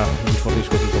allora gli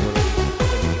fornisco tutto quello che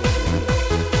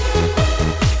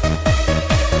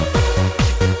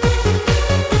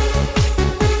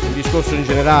il discorso in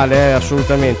generale,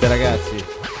 assolutamente ragazzi,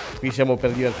 qui siamo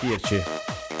per divertirci.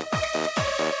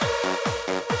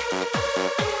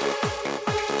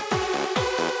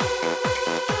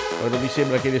 Non mi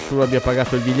sembra che nessuno abbia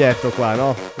pagato il biglietto qua,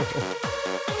 no?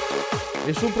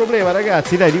 Nessun problema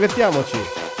ragazzi, dai,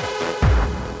 divertiamoci.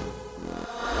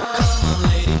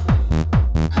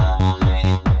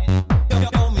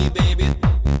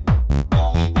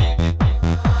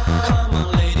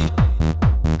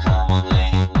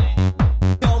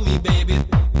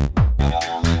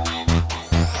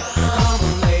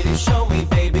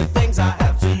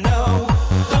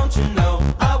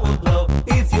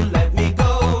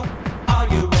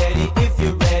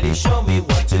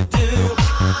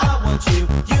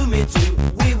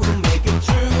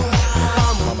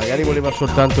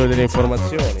 Soltanto delle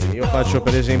informazioni. Io faccio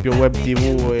per esempio web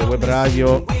tv e web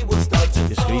radio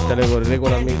iscritta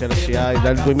regolarmente alla CIA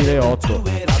dal 2008.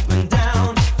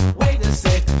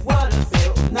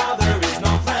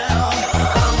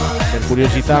 Per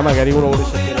curiosità magari uno vuole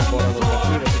sapere un po' la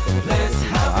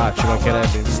normativa, ci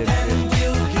mancherebbe in via di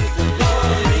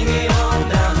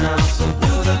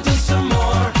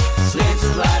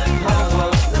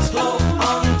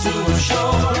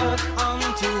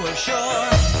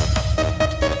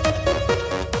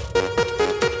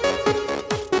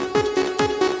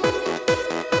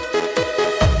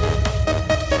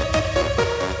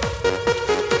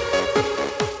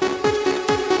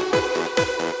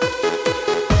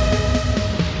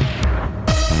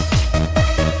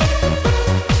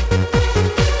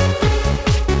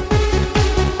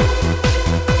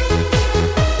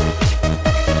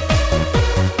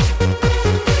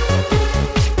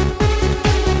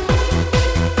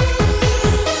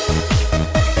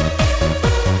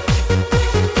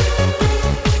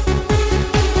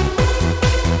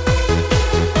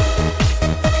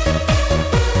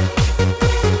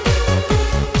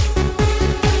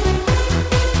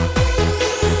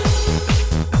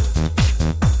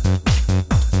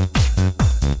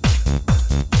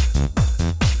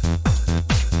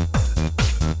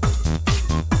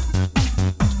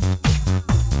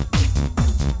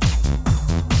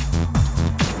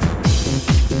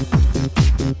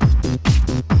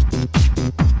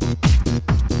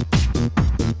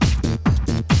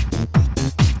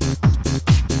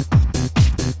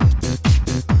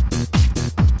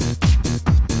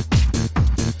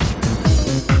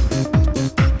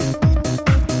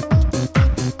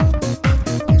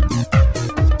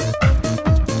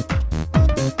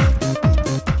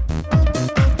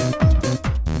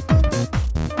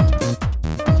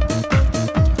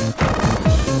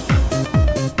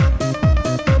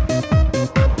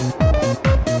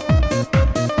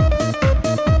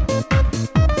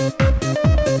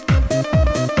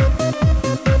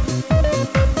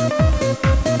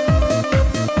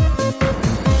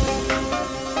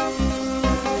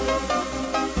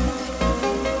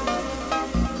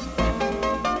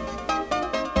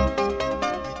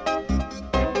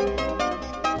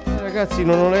Ragazzi,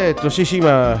 non ho letto, sì,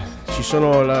 ma ci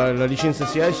sono la licenza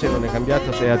CIA se non è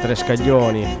cambiata, se è a 3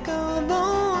 scaglioni.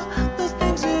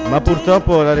 Ma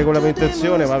purtroppo la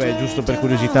regolamentazione, vabbè, giusto per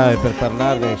curiosità e per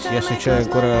parlarne, sia se c'è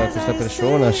ancora questa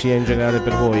persona, sia in generale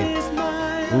per voi.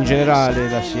 In generale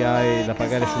la CIA è da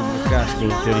pagare sul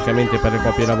broadcasting, teoricamente per le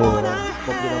copie lavoro.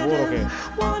 Copie lavoro che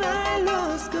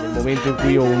nel momento in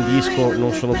cui ho un disco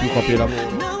non sono più copie lavoro.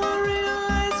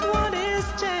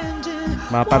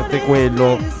 Ma a parte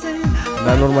quello,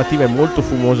 la normativa è molto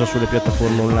fumosa sulle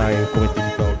piattaforme online come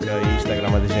TikTok e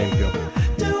Instagram ad esempio.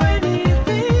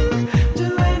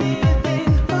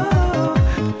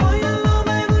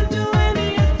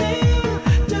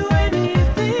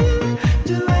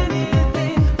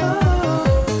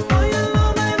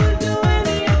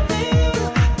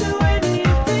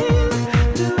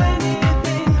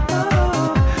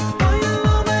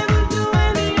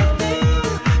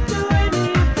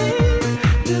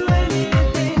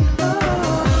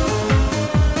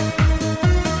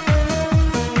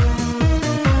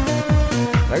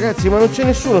 Ragazzi, ma non c'è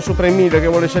nessuno sopra i 1000 che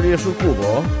vuole salire sul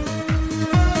cubo?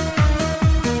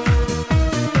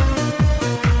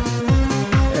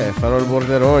 Farò il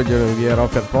borderò e glielo invierò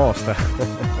per posta.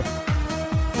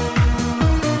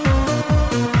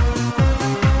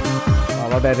 No,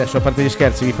 vabbè, adesso a parte gli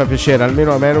scherzi, mi fa piacere,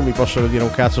 almeno a me non mi possono dire un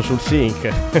cazzo sul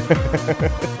sync.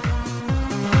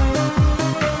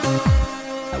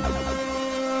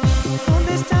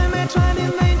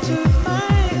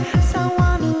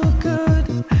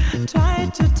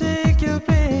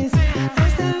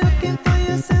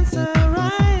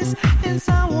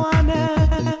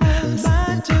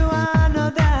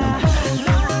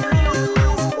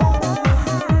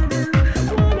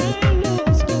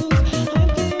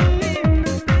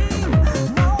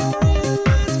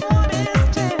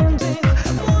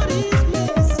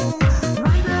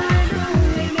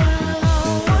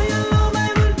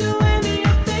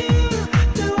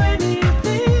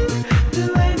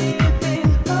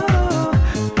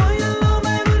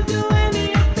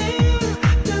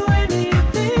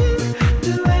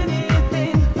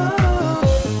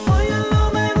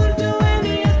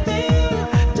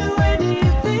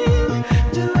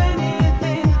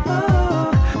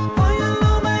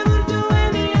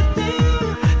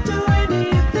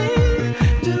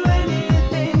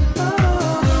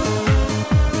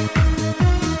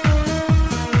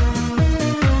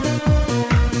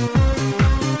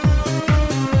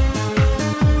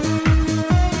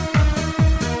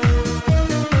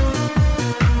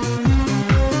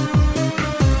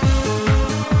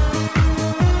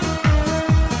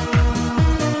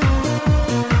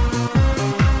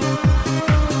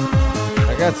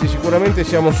 Ragazzi, sicuramente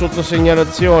siamo sotto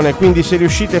segnalazione, quindi se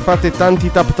riuscite fate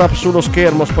tanti tap tap sullo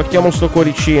schermo, spacchiamo sto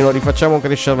cuoricino, rifacciamo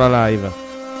crescere la live.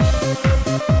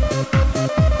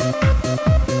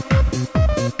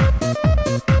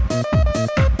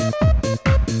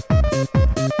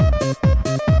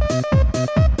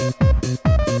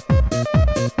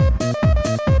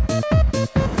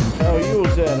 Ciao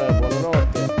user,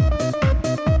 buonanotte.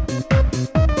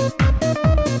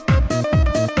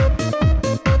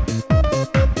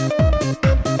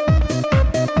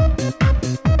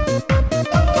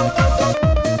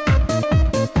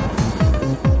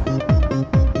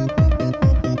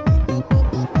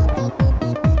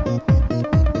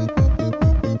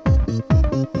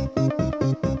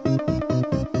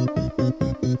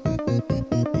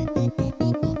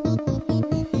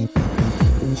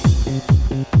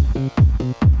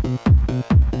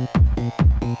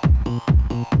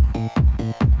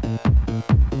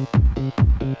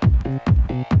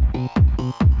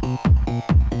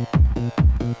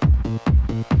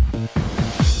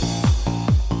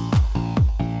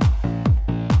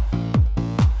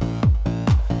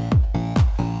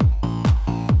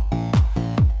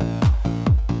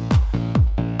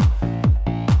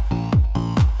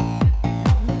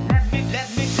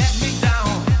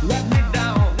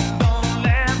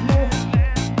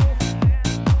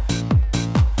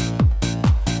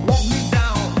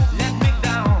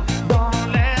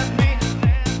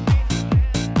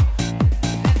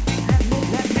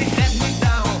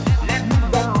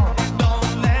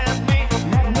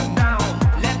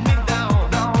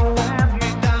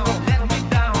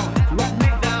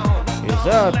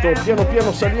 Esatto, piano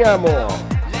piano saliamo.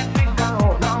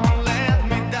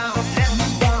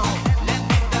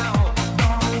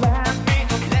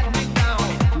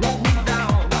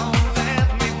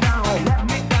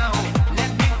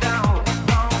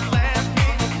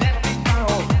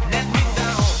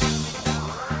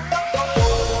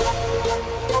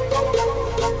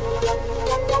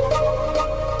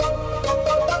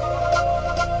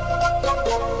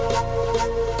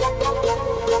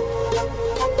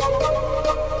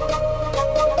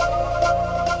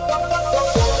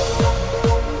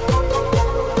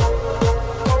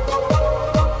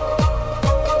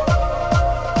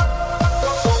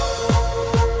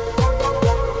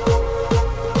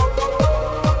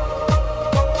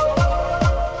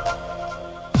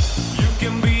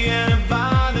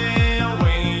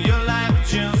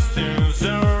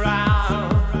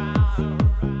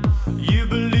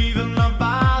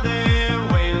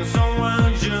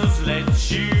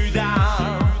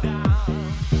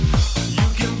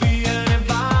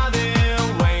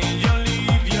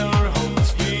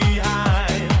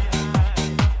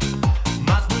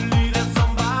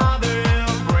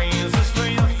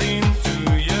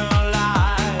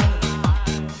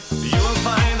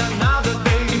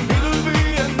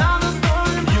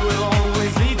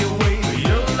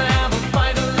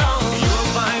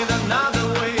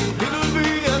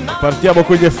 Partiamo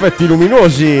con gli effetti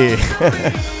luminosi.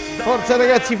 Forza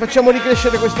ragazzi, facciamo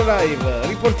ricrescere questa live.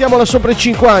 Riportiamola sopra i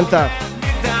 50.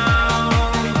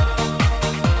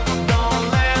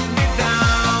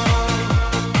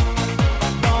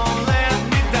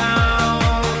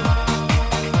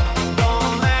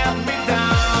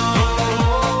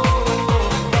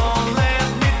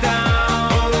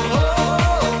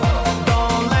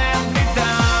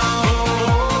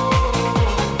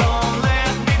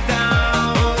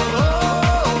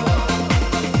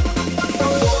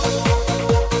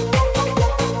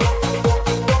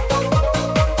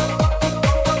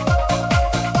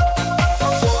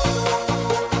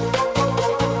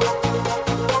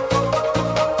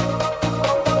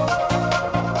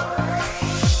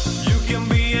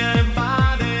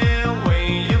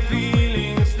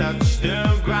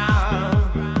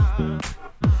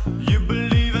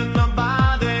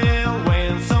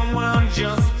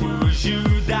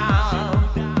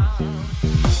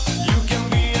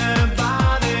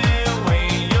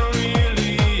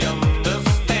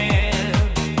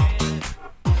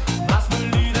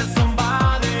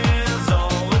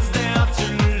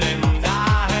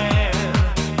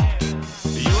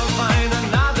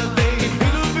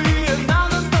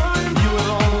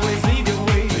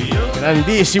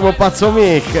 Grandissimo pazzo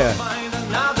Mick.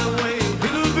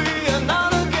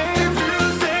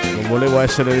 Non volevo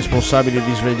essere responsabile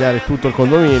di svegliare tutto il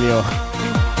condominio.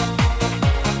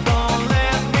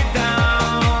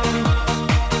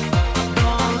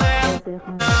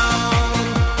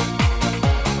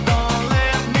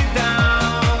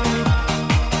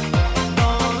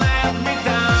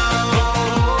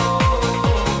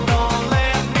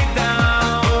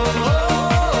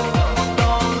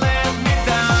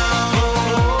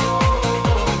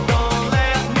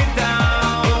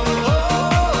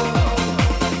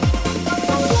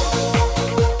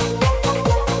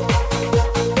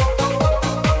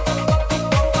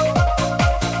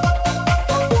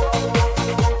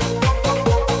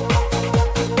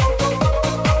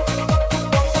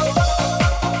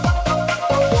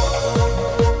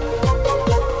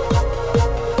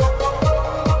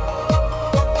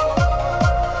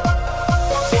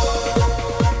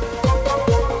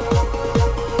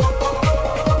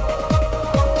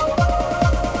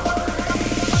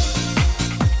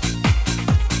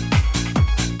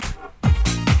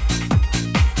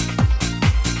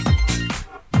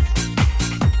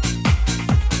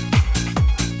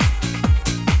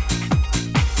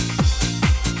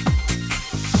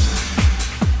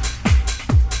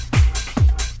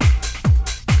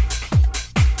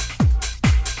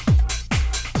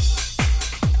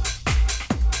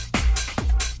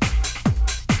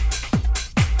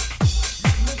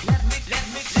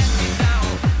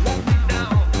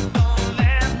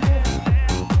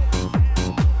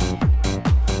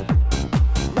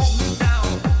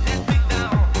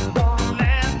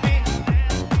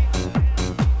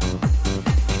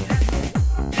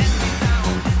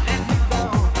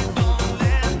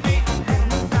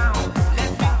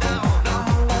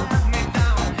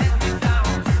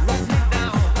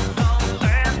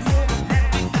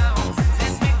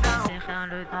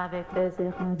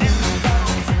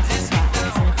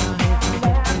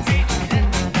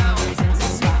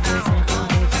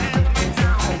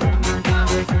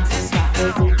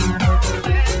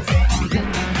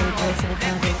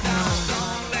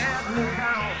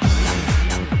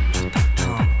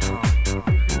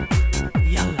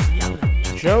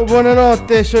 Ciao,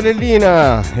 buonanotte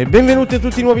sorellina e benvenuti a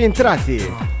tutti i nuovi entrati.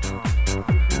 Viens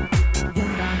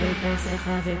dans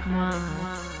le avec moi.